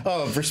signs. Like,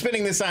 oh, for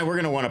spinning this sign, we're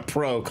going to want a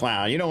pro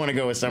clown. You don't want to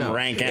go with some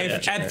rank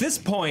amateur. At this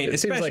point, It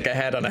seems like a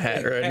hat on a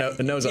hat or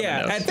a nose on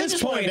a nose. At They this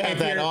just wanted point, to have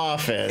that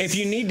office. if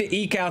you need to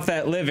eke out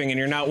that living and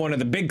you're not one of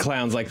the big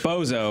clowns like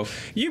Bozo,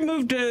 you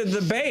move to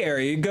the Bay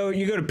Area. You go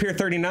to Pier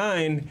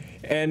 39.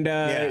 and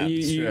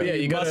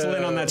you muscle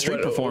in on that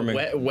street performing.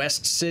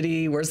 West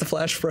City, where's the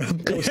Flash from?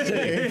 Coast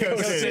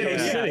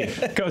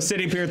City. Coast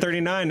City, Pier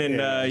 39,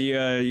 and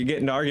you get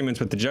into arguments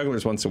with the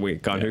jugglers once a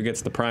week on who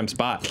gets the prime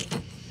spot.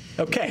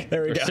 Okay,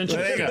 there we go.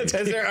 There you go.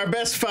 Those are our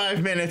best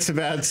 5 minutes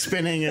about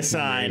spinning a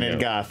sign in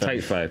Gotham.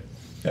 Tight 5.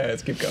 All right,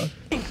 let's keep going.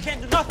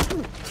 Can do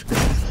nothing.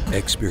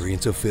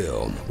 Experience a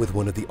film with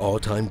one of the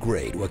all-time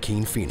great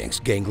Joaquin Phoenix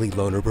gangly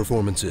loner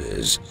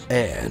performances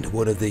and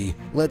one of the,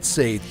 let's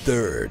say,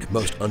 third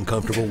most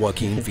uncomfortable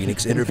Joaquin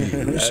Phoenix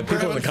interviews.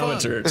 People in the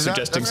comments are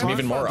suggesting some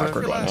even more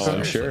awkward ones. Oh,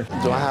 I'm sure.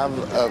 Do I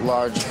have a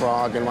large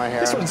frog in my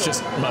hair? This one's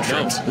just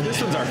mushrooms.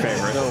 This one's our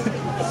favorite. No,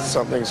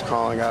 something's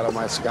crawling out of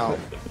my scalp.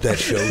 That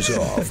shows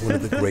off one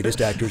of the greatest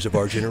actors of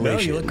our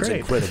generation's great.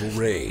 incredible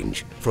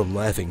range, from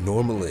laughing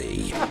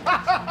normally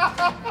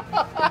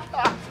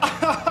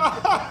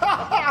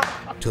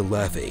to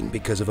laughing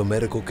because of a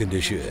medical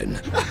condition.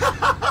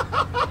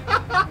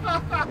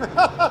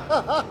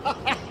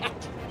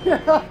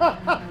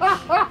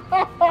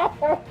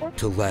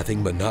 To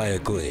laughing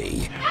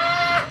maniacally.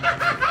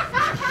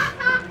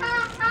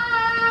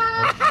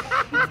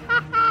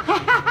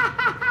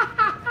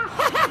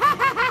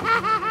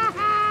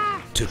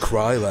 To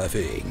cry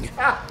laughing.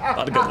 A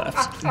lot of good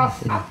laughs.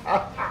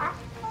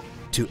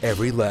 To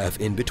every laugh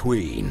in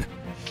between.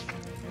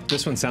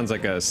 This one sounds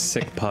like a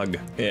sick pug.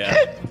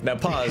 Yeah. Now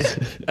pause.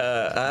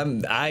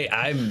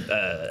 I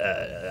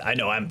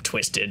know I'm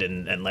twisted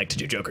and like to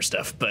do Joker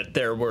stuff, but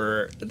there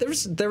was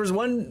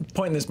one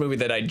point in this movie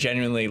that I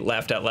genuinely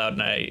laughed out loud,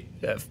 and I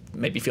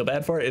made me feel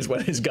bad for it. Is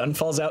when his gun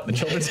falls out in the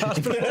children's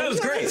hospital. That was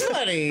great.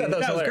 Funny.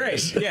 That was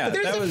great. Yeah,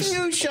 There's a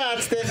few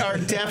shots that are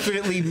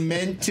definitely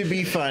meant to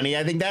be funny.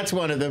 I think that's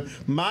one of them.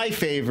 My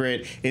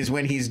favorite is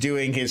when he's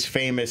doing his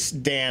famous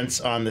dance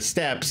on the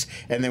steps,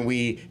 and then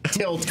we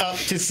tilt up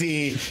to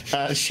see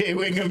Shea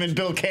Wingham and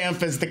Bill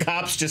Camp as the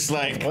cops just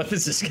like, What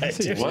is this guy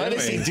doing? what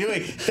is he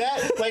doing?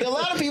 That, like, a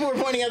lot of people were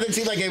pointing out that it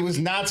seemed like it was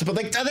not, but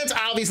like that's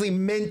obviously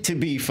meant to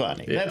be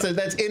funny. Yeah.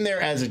 That's in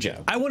there as a joke.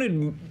 I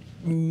wanted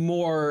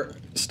more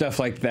stuff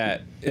like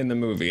that in the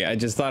movie. I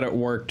just thought it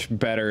worked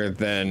better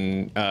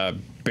than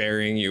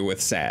burying you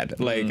with sad.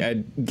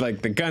 Like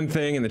like the gun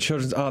thing and the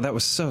children's. Oh, that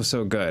was so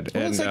good.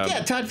 Well, and, it's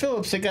like Todd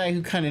Phillips, a guy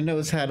who kind of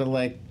knows how to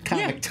like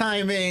comic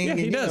timing. Yeah,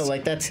 he and, does. You know,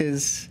 like that's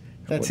his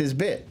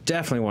bit.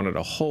 Definitely wanted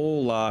a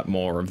whole lot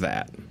more of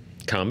that.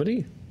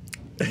 Comedy?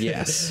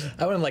 Yes.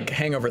 I went like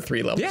Hangover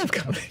 3 levels Yeah. of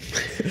comedy.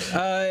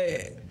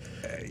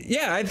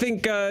 Yeah, I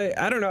think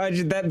I don't know.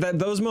 That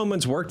those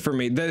moments worked for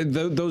me.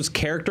 Those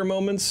character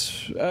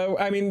moments.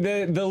 I mean,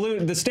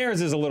 the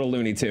stairs is a little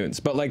Looney Tunes,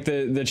 but like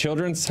the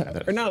children's,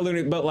 or not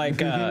Looney, but like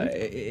No,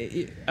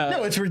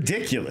 it's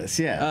ridiculous.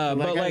 Yeah,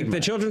 but like the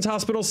children's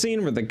hospital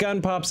scene where the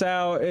gun pops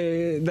out,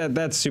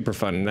 that's super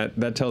fun.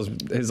 That tells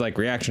his like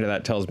reaction to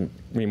that tells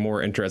me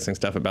more interesting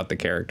stuff about the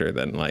character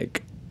than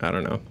like I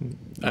don't know.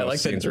 I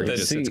like the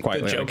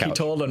joke he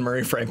told on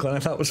Murray Franklin. I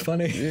thought was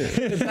funny. Yeah.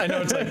 I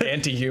know it's like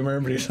anti-humor,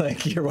 but he's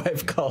like, "Your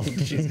wife called,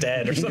 she's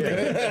dead," or something.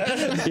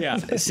 Yeah.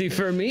 See,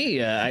 for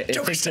me, I think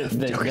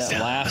that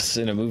laughs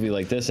in a movie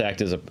like this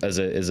act as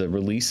a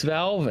release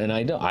valve, and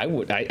I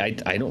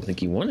don't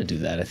think you want to do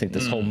that. I think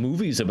this whole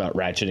movie's about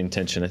ratcheting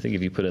tension. I think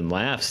if you put in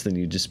laughs, then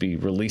you'd just be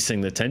releasing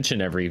the tension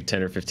every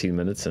 10 or 15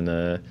 minutes, and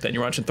then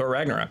you're watching Thor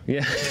Ragnarok.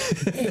 Yeah,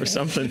 or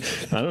something.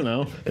 I don't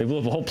know. They blew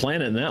up a whole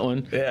planet in that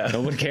one. Yeah.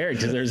 No one cared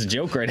because there's a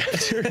joke right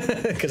after.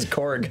 Because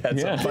Korg had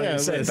something funny to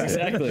say.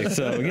 Exactly.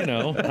 So I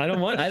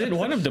didn't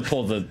want him to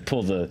pull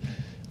the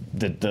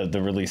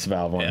release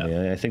valve on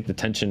me. I think the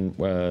tension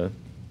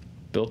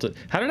built it.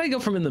 How did I go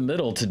from in the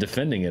middle to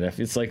defending it?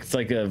 It's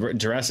like a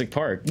Jurassic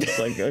Park. It's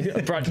like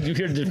I brought you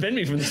here to defend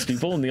me from these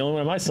people, and the only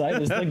one on my side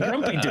was the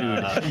grumpy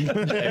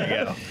dude. There you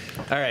go.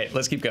 All right,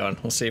 let's keep going.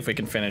 We'll see if we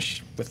can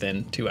finish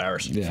within 2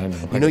 hours. Yeah,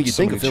 I know you'd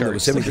think a film that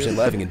was 70%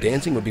 laughing and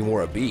dancing would be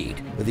more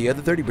upbeat, but the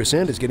other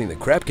 30% is getting the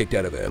crap kicked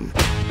out of him.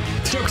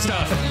 Joke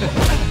stuff.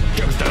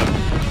 Joke stuff.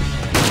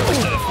 Joke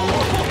stuff.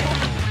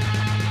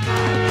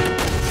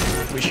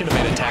 We should have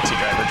made a taxi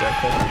driver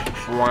joke.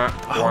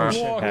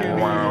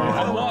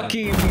 I'm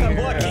walking.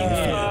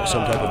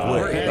 Some type of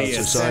way about That's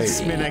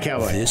society. Midnight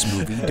Cowboy. This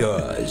movie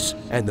does,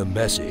 and the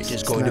message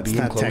is going to be in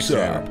not close Texas.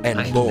 up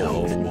and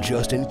bold,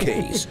 just in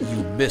case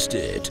you missed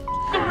it.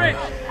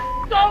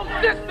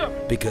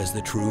 Because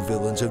the true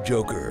villains of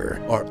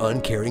Joker are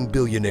uncaring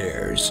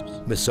billionaires,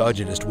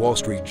 misogynist Wall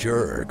Street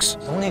jerks,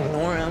 Don't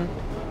ignore him.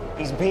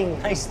 He's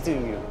being nice to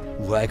you.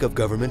 lack of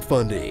government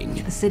funding,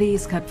 The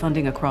city's cut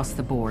funding across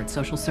the board.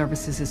 Social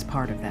services is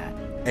part of that.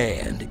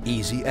 and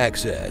easy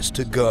access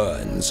to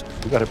guns.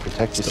 You gotta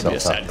protect Still be a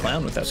yourself. sad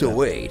clown without So that.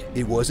 wait,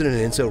 it wasn't an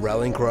incel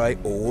rallying cry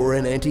or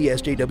an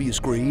anti-SJW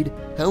screed?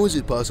 How is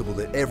it possible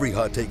that every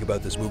hot take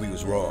about this movie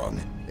was wrong,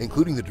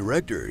 including the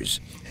directors?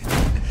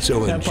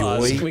 So Now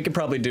pause. enjoy. We could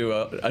probably do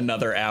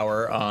another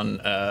hour on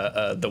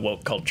the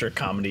woke culture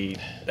comedy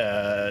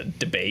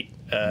debate.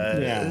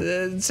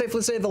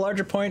 Safely say the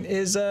larger point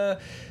is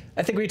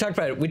I think we talked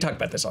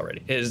about this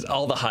already. Is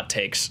all the hot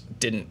takes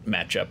didn't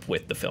match up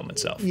with the film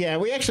itself. Yeah,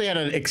 we actually had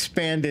an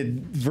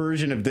expanded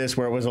version of this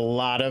where it was a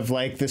lot of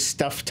like the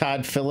stuff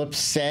Todd Phillips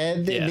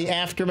said in the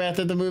aftermath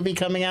of the movie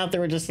coming out. They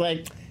were just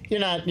like, you're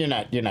not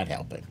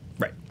helping.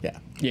 Right. Yeah.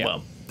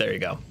 Well, there you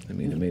go. I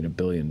mean, it made $1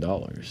 billion.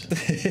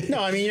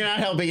 No, I mean, you're not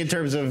helping in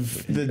terms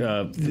of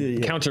the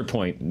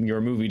counterpoint. Your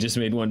movie just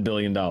made $1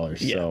 billion.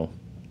 So.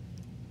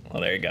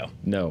 Well, there you go.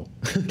 No.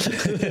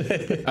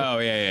 Oh,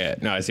 yeah.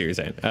 No, I see what you're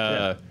saying.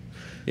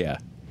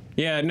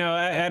 Yeah, no,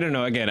 I don't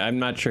know. Again, I'm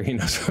not sure he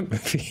knows what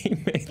movie he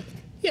made.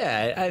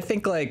 Yeah, I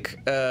think like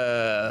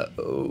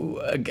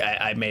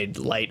I made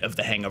light of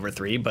The Hangover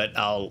 3, but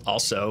I'll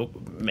also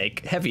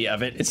make heavy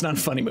of it. It's not a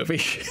funny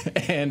movie,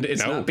 and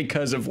it's not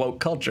because of woke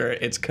culture.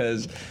 It's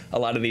because a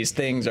lot of these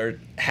things are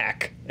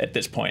hack at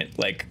this point.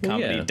 Like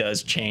comedy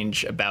does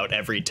change about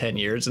every 10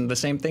 years, and the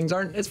same things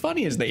aren't as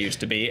funny as they used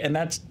to be, and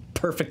that's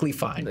perfectly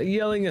fine.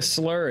 Yelling a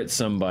slur at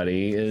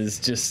somebody is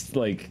just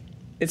like.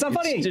 It's not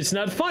funny. It's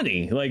not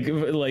funny. Like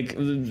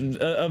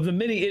of the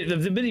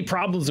many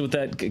problems with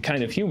that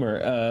kind of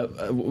humor,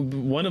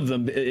 one of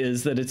them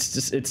is that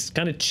it's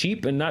kind of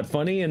cheap and not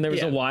funny. And there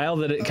was a while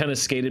that it kind of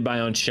skated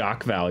by on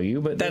shock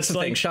value. But that's the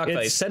thing. Shock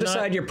value. Set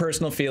aside your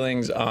personal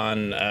feelings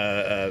on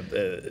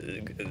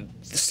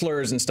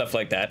slurs and stuff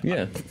like that.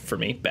 Yeah. For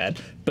me,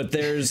 bad. But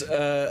there's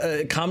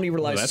comedy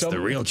relies that's so. the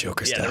real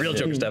Joker stuff. Yeah, the real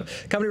Joker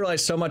stuff. Comedy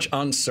relies so much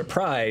on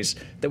surprise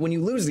that when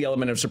you lose the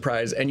element of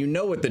surprise and you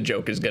know what the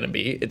joke is going to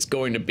be, it's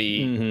going to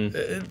be.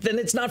 Then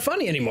it's not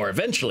funny anymore.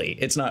 Eventually,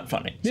 it's not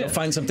funny. So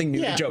find something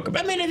new to joke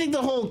about. I mean, I think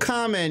the whole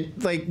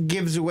comment like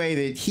gives away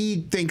that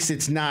he thinks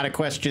it's not a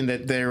question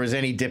that there was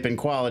any dip in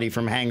quality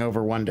from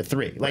Hangover 1 to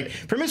 3. Like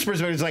from his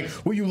perspective, it's like,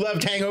 well, you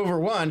loved Hangover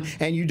 1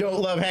 and you don't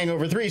love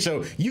Hangover 3,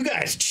 so you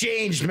guys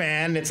changed,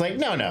 man. It's like,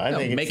 no. I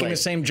think making the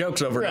same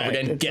jokes over and over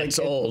again gets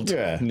old.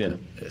 Yeah.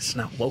 It's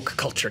not woke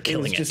culture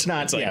killing it. It's just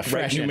not like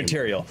fresh new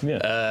material.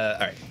 Yeah.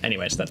 All right.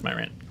 Anyways, that's my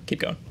rant.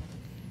 Keep going.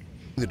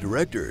 The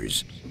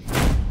directors.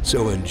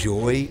 So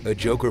enjoy a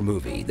Joker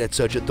movie that's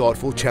such a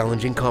thoughtful,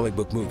 challenging comic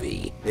book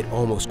movie. It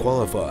almost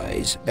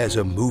qualifies as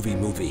a movie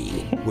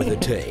with a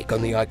take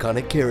on the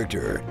iconic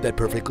character that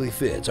perfectly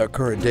fits our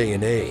current day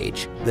and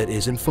age, that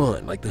isn't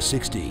fun like the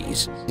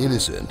 60s,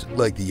 innocent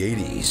like the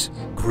 80s,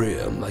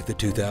 grim like the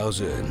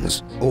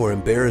 2000s, or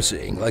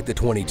embarrassing like the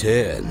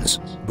 2010s,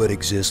 but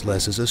exists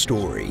less as a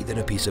story than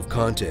a piece of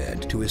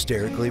content to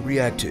hysterically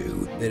react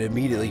to, then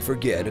immediately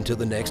forget until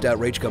the next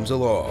outrage comes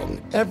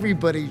along.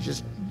 Everybody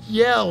just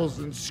yells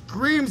and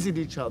screams at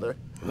each other.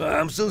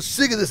 I'm so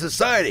sick of this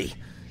society.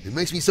 It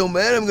makes me so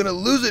mad I'm gonna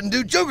lose it and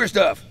do Joker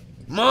stuff.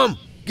 Mom,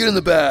 get in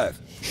the bath.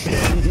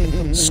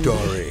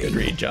 Starring Good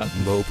read, John.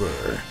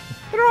 Moper.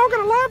 They're all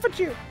gonna laugh at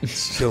you.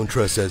 Don't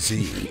trust that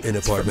Z in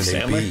apartment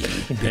AB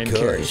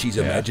because she's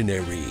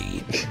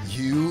imaginary.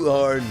 You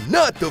are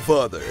not the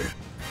father.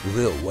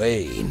 Lil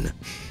Wayne.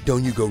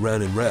 Don't you go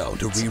round and round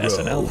to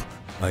re-roll.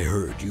 I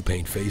heard you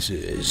paint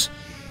faces.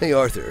 Hey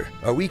Arthur,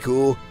 are we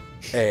cool?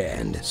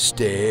 And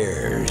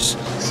stairs.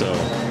 So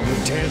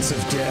the dance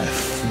of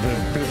death. I mean,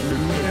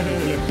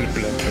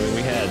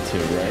 we had to,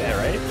 right? Yeah,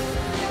 right?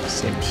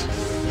 Seems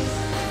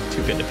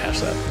too good to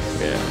pass up.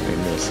 Yeah, I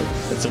mean, listen,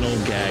 it's an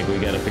old gag. We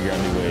got to figure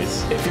out new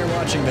ways. If you're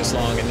watching this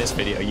long in this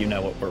video, you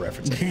know what we're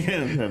referencing.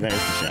 There's the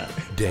shot.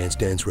 Dance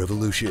Dance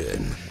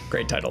Revolution.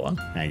 Great title, huh?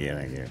 Thank you.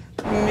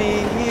 Me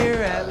here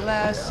at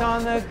last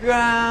on the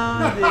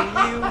ground,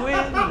 you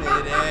in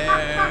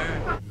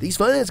midair. These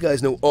finance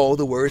guys know all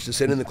the words to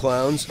send in the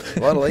clowns.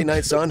 A lot of late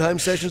night Sondheim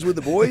sessions with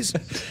the boys.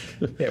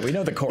 Yeah, we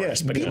know the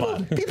chorus, but come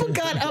on. People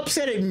got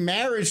upset at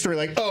Marriage Story,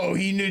 like, oh,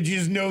 he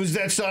just knows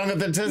that song at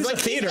the time. He's like, a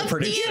theater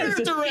producer.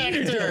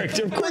 Theater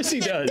director. Of course he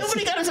does.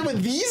 Nobody got upset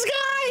with these guys.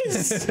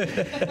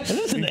 And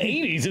this was in the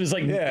 80s. It was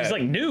like it was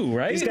like new,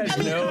 right? These guys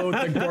know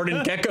the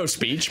Gordon Gekko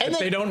speech, but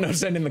they don't know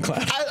Send in the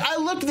Clown. I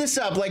looked this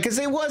up, like, because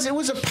it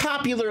was a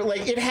popular,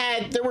 like,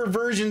 there were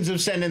versions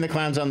of Send in the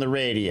Clowns on the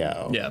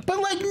radio. Yeah.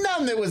 But, like,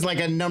 none that was, like,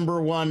 a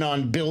 #1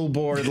 on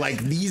Billboard,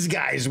 like, these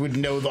guys would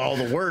know all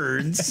the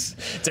words.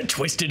 It's a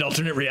twisted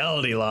alternate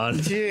reality, Lon.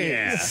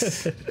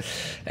 Jeez.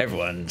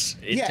 Everyone's.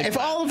 If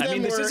all of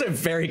them this is a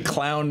very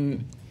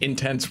clown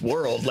intense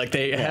world. Like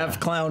they have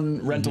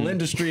clown rental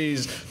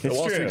industries. The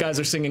Wall Street guys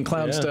are singing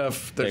clown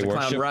stuff. There's a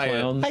clown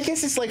riot. Clowns. I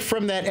guess it's like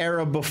from that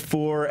era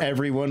before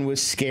everyone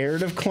was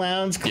scared of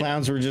clowns.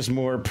 Clowns were just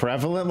more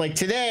prevalent. Like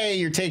today,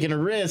 you're taking a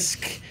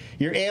risk.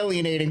 You're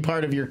alienating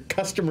part of your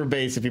customer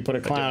base if you put a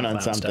clown on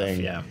something.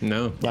 Stuff, yeah.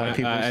 No. A lot of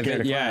people are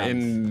scared of clowns. Yeah,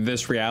 in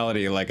this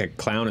reality, like a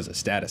clown is a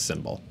status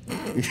symbol.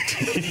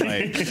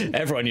 Like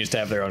everyone used to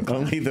have their own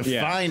clown. Only the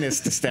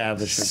finest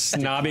establishments.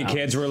 Snobby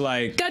kids were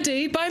like,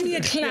 Daddy, buy me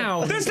a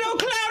clown. There's no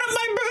clown at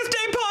my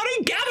birthday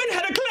party. Gavin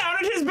had a clown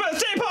at his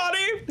birthday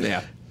party.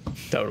 Yeah.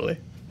 Totally.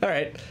 All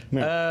right.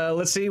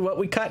 Let's see what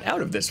we cut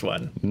out of this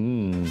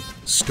one.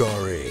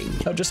 Starring.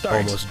 Oh, just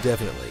starring. Almost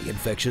definitely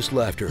infectious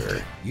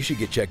laughter. You should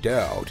get checked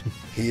out.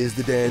 He is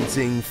the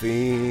dancing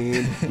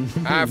fiend.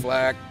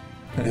 Affleck.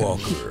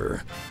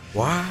 Walker.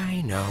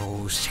 Why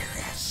no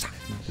serious?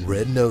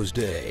 Red Nose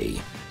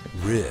Day.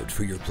 Ribbed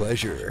for your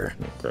pleasure.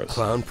 Gross.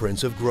 Clown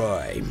Prince of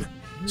Grime.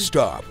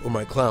 Stop or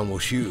my clown will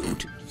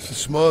shoot.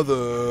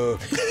 Smother.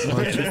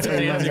 That's the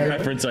ending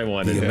reference I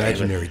wanted. The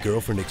imaginary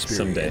girlfriend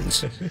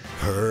experience.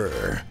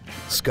 Her.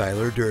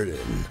 Skylar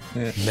Durden.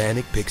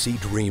 Manic Pixie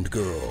Dreamed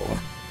Girl.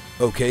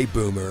 Okay,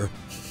 Boomer.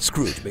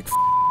 Scrooge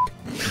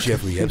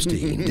Jeffrey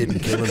Epstein didn't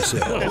kill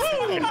himself.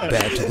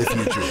 Back to the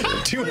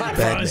Future. Too hot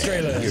for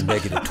Australia. Batman, you're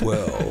negative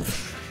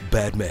 12.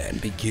 Batman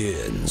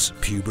Begins.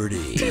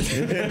 Puberty.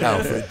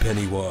 Alfred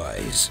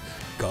Pennywise.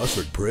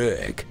 Gosford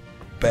Prick.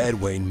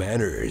 Bad Wayne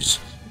Manners.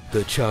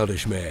 The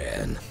Childish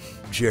Man.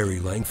 Jerry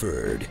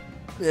Langford.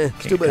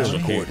 Still better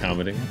than recording.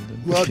 Comedy.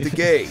 Lock the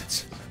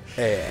gates.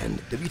 And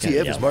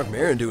WTF is Mark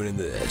Maron doing in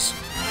this?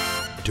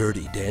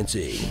 Dirty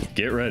Dancing.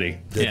 Get ready.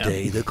 The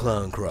Day the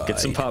Clown Cried. Get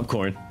some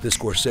popcorn. The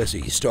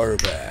Scorsese Starter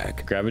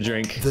Pack. Grab a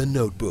drink. The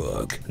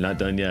Notebook. Not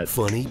done yet.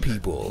 Funny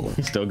People.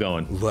 Still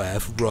going.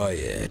 Laugh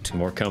Riot.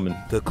 More coming.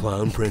 The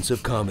Clown Prince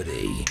of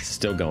Comedy.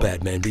 Still going.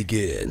 Batman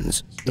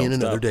Begins. Don't in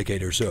another stop.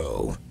 decade or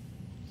so.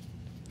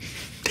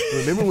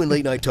 Remember when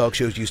late night talk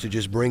shows used to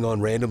just bring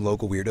on random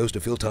local weirdos to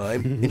fill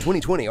time? In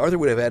 2020, Arthur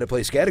would have had to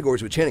play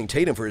categories with Channing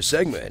Tatum for his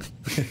segment.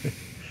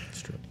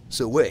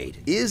 So wait,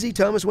 is he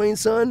Thomas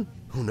Wayne's son?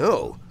 Oh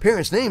no,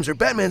 parents' names are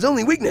Batman's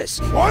only weakness.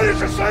 Why did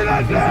you say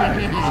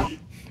that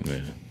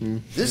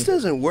then? This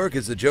doesn't work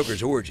as the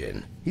Joker's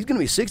origin. He's gonna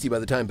be 60 by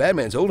the time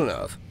Batman's old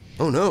enough.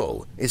 Oh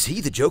no, is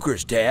he the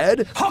Joker's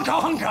dad?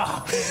 Honka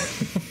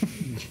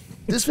honka!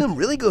 This film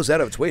really goes out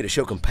of its way to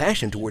show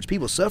compassion towards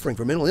people suffering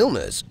from mental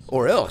illness,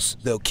 or else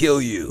they'll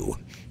kill you.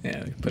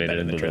 Yeah, put that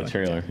in the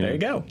trailer. Yeah. There you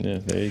go. Yeah,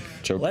 there you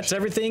go. Well, that's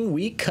everything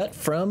we cut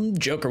from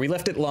Joker. We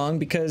left it long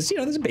because,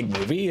 this is a big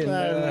movie.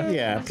 And,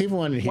 yeah, people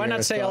wanted to hear why not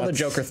our say all the thoughts.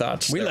 Joker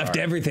thoughts? We there left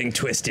are. everything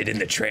twisted in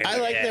the trailer.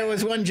 There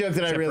was one joke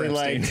that I really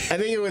Epstein. liked. I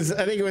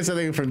think it was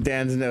something from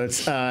Dan's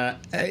notes.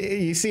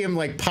 You see him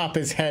pop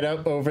his head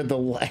up over the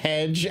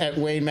hedge at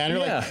Wayne Manor.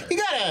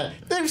 Yeah.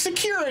 The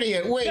security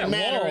at Wayne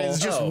Manor is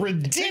just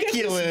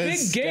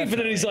ridiculous. Big gape, and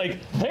then he's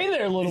like, "Hey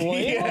there, little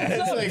Wayne." Yeah,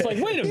 What's up? It's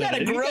like, wait a you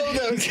minute. gotta grow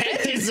those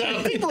hedges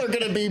up. People are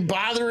gonna be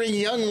bothering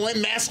young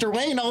Master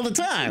Wayne all the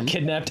time.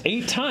 Kidnapped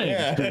 8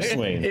 times, Bruce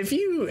Wayne. If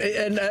you,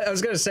 and I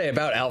was going to say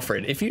about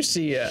Alfred, if you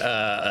see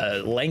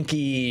a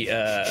lanky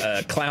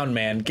clown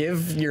man,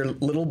 give your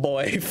little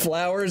boy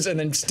flowers and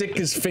then stick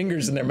his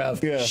fingers in their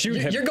mouth. Yeah. Shoot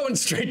him. You're going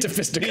straight to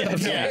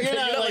fisticuffs. Yeah, you're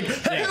not like,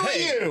 hey, who are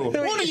you?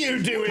 What are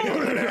you doing?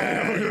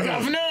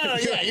 Governor?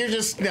 Yeah, you're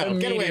just get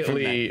away from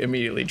that.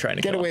 Immediately trying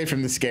to Get away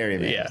from the scary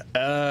man.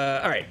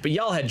 Yeah. All right, but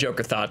y'all had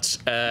Joker thoughts.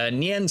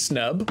 Nien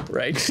Snub,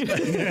 right?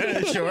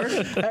 Sure.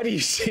 How do you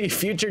see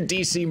future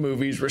DC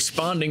movies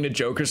responding to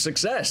Joker's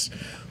success?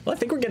 Well, I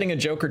think we're getting a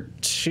Joker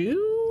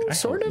 2,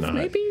 sort of,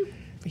 maybe.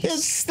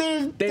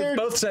 They've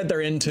both said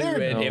they're into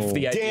it. If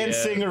the idea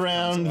dancing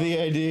around the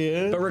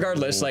idea, but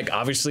regardless,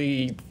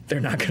 obviously they're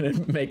not going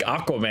to make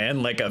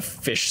Aquaman like a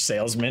fish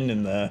salesman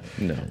in the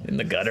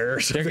gutter.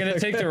 They're going to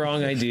take the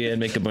wrong idea and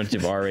make a bunch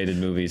of R-rated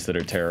movies that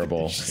are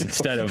terrible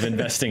instead of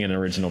investing in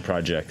original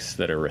projects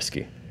that are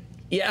risky.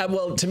 Yeah,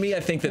 well, to me, I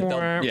think that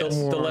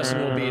the lesson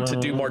will be to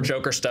do more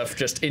Joker stuff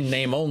just in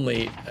name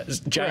only,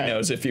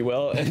 ginos, if you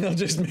will, and they'll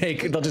just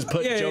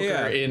put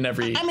Joker in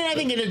every. I mean, I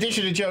think in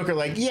addition to Joker,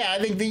 I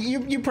think that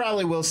you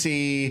probably will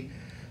see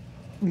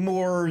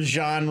more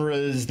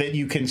genres that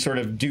you can sort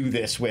of do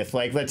this with.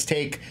 Let's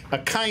take a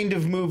kind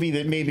of movie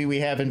that maybe we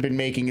haven't been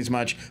making as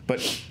much, but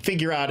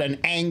figure out an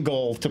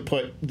angle to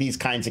put these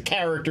kinds of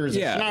characters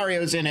and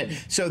scenarios in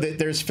it so that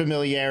there's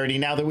familiarity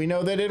now that we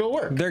know that it'll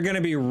work. They're going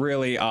to be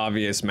really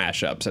obvious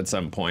mashups at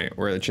some point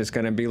where it's just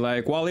going to be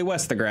like Wally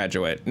West, The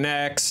Graduate.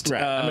 Next.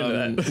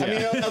 Right.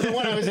 The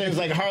one I was in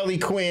was Harley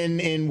Quinn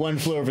in One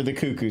Flew Over the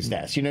Cuckoo's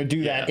Nest.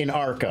 Do that in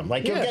Arkham.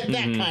 You'll get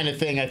that kind of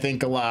thing, I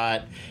think, a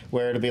lot,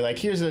 where it'll be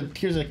here's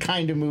a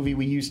kind of movie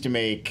we used to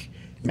make,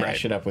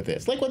 mash it up with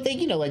this. What they,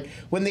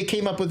 when they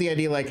came up with the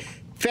idea,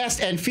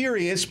 Fast and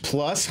Furious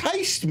plus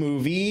heist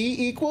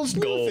movie equals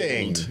new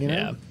thing.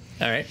 Yeah.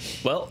 All right.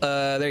 Well,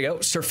 there you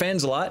go. Sir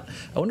Fans-a-Lot.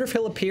 I wonder if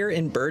he'll appear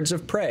in Birds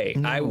of Prey.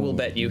 No. I will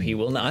bet you he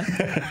will not.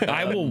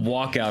 I will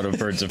walk out of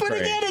Birds of Prey.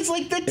 But again, it's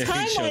the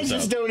timelines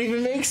just don't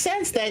even make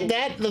sense.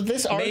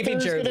 This Arthur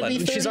is going to be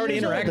 30 She's already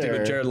interacted older.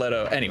 with Jared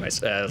Leto.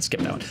 Anyways, let's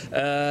skip that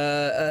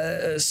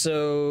one.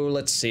 So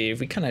let's see. If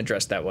we kind of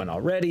addressed that one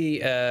already.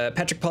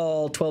 Patrick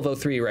Paul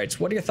 1203 writes,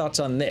 "What are your thoughts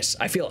on this?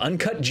 I feel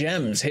Uncut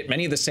Gems hit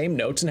many of the same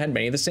notes and had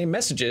many of the same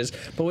messages,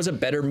 but was a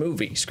better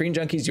movie. Screen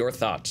Junkies, your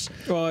thoughts?"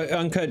 Well,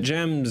 Uncut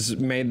Gems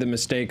made the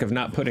mistake of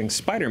not putting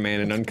Spider-Man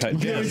in Uncut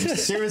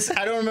Gems.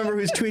 I don't remember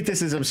whose tweet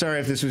this is. I'm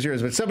sorry if this was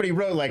yours, but somebody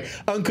wrote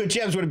Uncut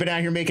Gems would have been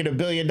out here making $1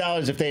 billion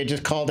if they had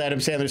just called Adam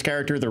Sandler's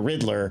character the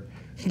Riddler.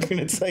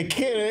 And it's the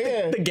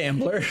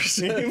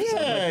gamblers.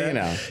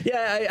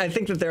 I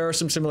think that there are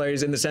some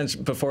similarities in the sense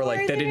before,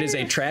 that it is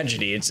a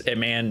tragedy. It's a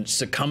man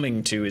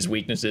succumbing to his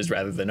weaknesses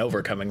rather than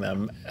overcoming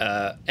them.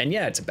 And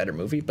it's a better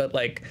movie, but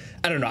I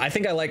don't know. I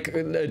think I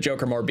like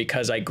Joker more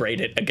because I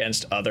grade it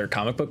against other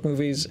comic book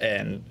movies.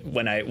 And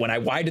when I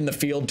widen the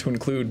field to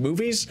include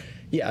movies,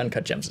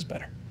 Uncut Gems is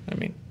better. I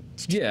mean,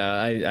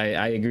 Yeah,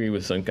 I agree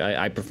with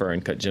I prefer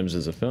Uncut Gems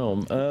as a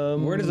film.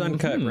 Where does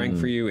Uncut rank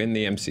for you in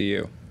the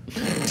MCU?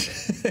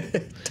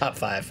 Top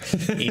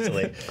 5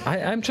 easily.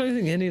 I'm trying to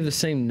think any of the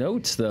same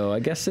notes though. I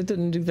guess it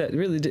didn't do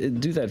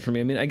that for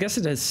me. I mean, I guess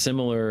it has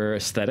similar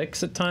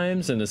aesthetics at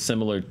times and a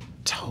similar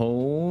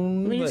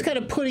tone. I mean, it's kind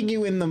of putting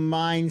you in the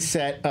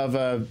mindset of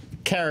a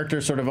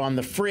character sort of on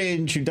the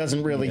fringe who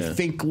doesn't really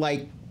think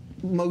like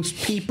most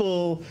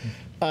people.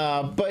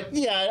 But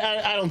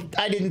yeah,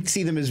 I didn't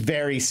see them as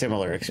very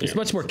similar experiences. It's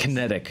much more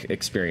kinetic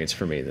experience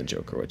for me than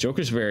Joker.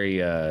 Joker's very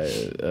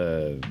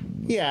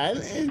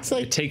it's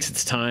like it takes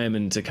its time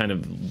and to kind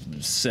of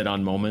sit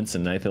on moments,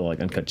 and I feel like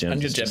Uncut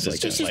Gems is just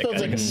like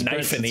a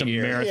knife in the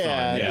ear. Marathon.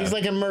 Yeah, he's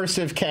like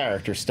immersive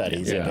character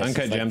studies. Yeah,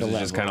 Uncut Gems is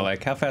just kind of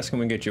like, how fast can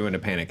we get you into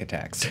panic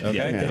attacks?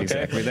 Okay,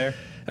 exactly there.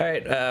 All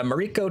right,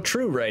 Mariko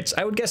True writes,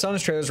 I would guess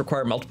honest trailers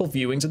require multiple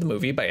viewings of the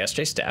movie by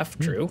SJ staff.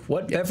 True.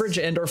 What beverage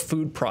and or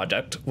food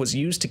product was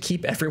used to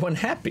keep everyone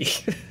happy?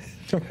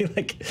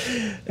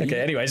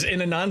 Anyways,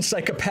 in a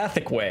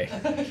non-psychopathic way.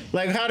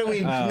 Like, how do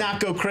we not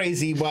go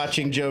crazy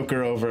watching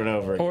Joker over and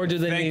over again? Or do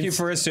they Thank you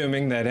for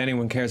assuming that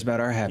anyone cares about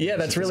our happiness. Yeah,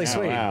 that's really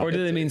sweet. Wow. Or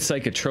do they mean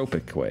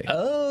psychotropic way?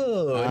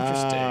 Oh,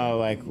 interesting. Oh,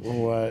 like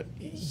what?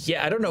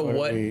 Yeah, I don't know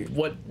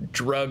what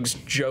drugs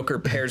Joker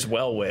pairs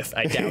well with.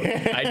 I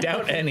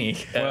doubt any.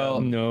 Well,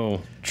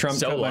 no.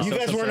 Trump cut my You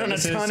guys social weren't on a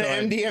services, ton of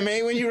so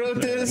MDMA when you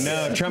wrote this?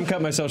 No, Trump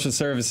cut my social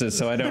services,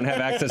 so I don't have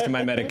access to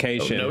my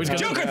medication. Oh, no, he's gonna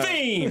Joker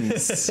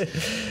themes!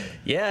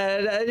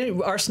 Yeah,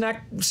 our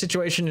snack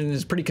situation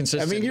is pretty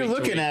consistent. I mean, you're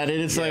looking at it.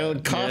 It's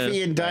like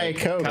coffee and Diet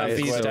Coke.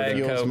 Coffee, Diet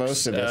fuels Coke,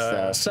 most of this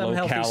stuff. some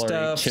healthy calorie,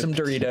 stuff, some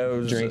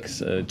Doritos,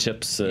 drinks,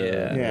 chips.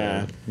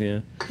 Yeah.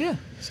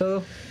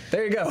 So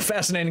there you go.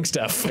 Fascinating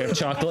stuff. We have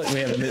chocolate.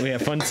 We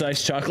have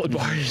fun-sized chocolate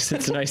bars.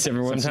 It's nice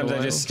every once in a Sometimes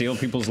while. I just steal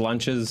people's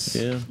lunches.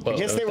 Yeah. I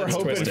guess they were That's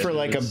hoping twisted. for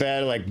like a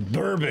bad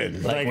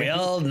bourbon. Like we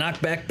all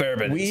knock back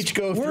bourbon. We each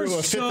go through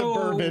a fifth of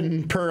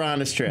bourbon per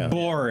honest trail.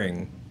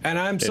 Boring. And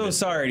I'm so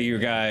sorry to you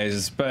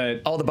guys,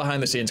 but all the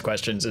behind-the-scenes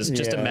questions is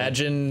just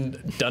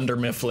imagine Dunder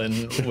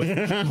Mifflin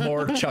with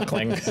more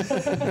chuckling.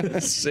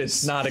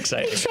 It's not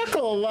exciting. I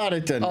chuckle a lot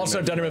at Dunder Also,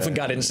 Mifflin. Dunder Mifflin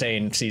got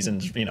insane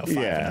seasons, 5 and up.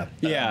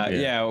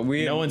 yeah.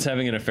 No one's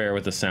having an affair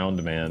with the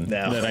sound man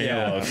that I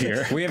know of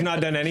here. We have not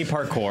done any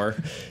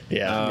parkour.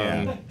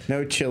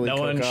 No chili. No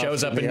one cook-off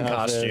shows up in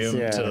office. costume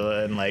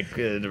Yeah.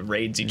 and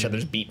raids each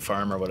other's beet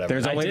farm or whatever.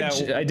 There's only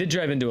I did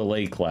drive into a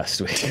lake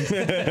last week.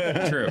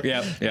 True.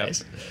 Yep.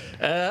 Nice.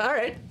 All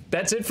right.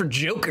 That's it for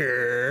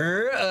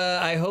Joker.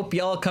 I hope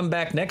y'all come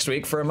back next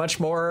week for a much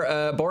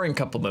more boring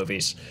couple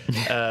movies.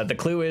 The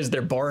clue is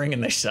they're boring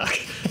and they suck.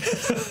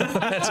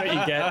 That's what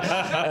you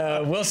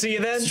get. We'll see you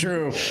then. It's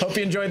true. Hope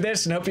you enjoyed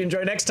this and hope you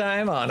enjoy next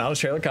time on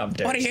Honest Trailer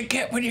Commentary. What do you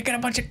get when you get a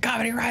bunch of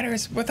comedy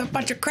writers with a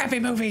bunch of crappy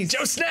movies?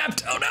 Joe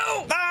snapped. Oh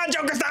no.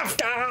 Joker stuff.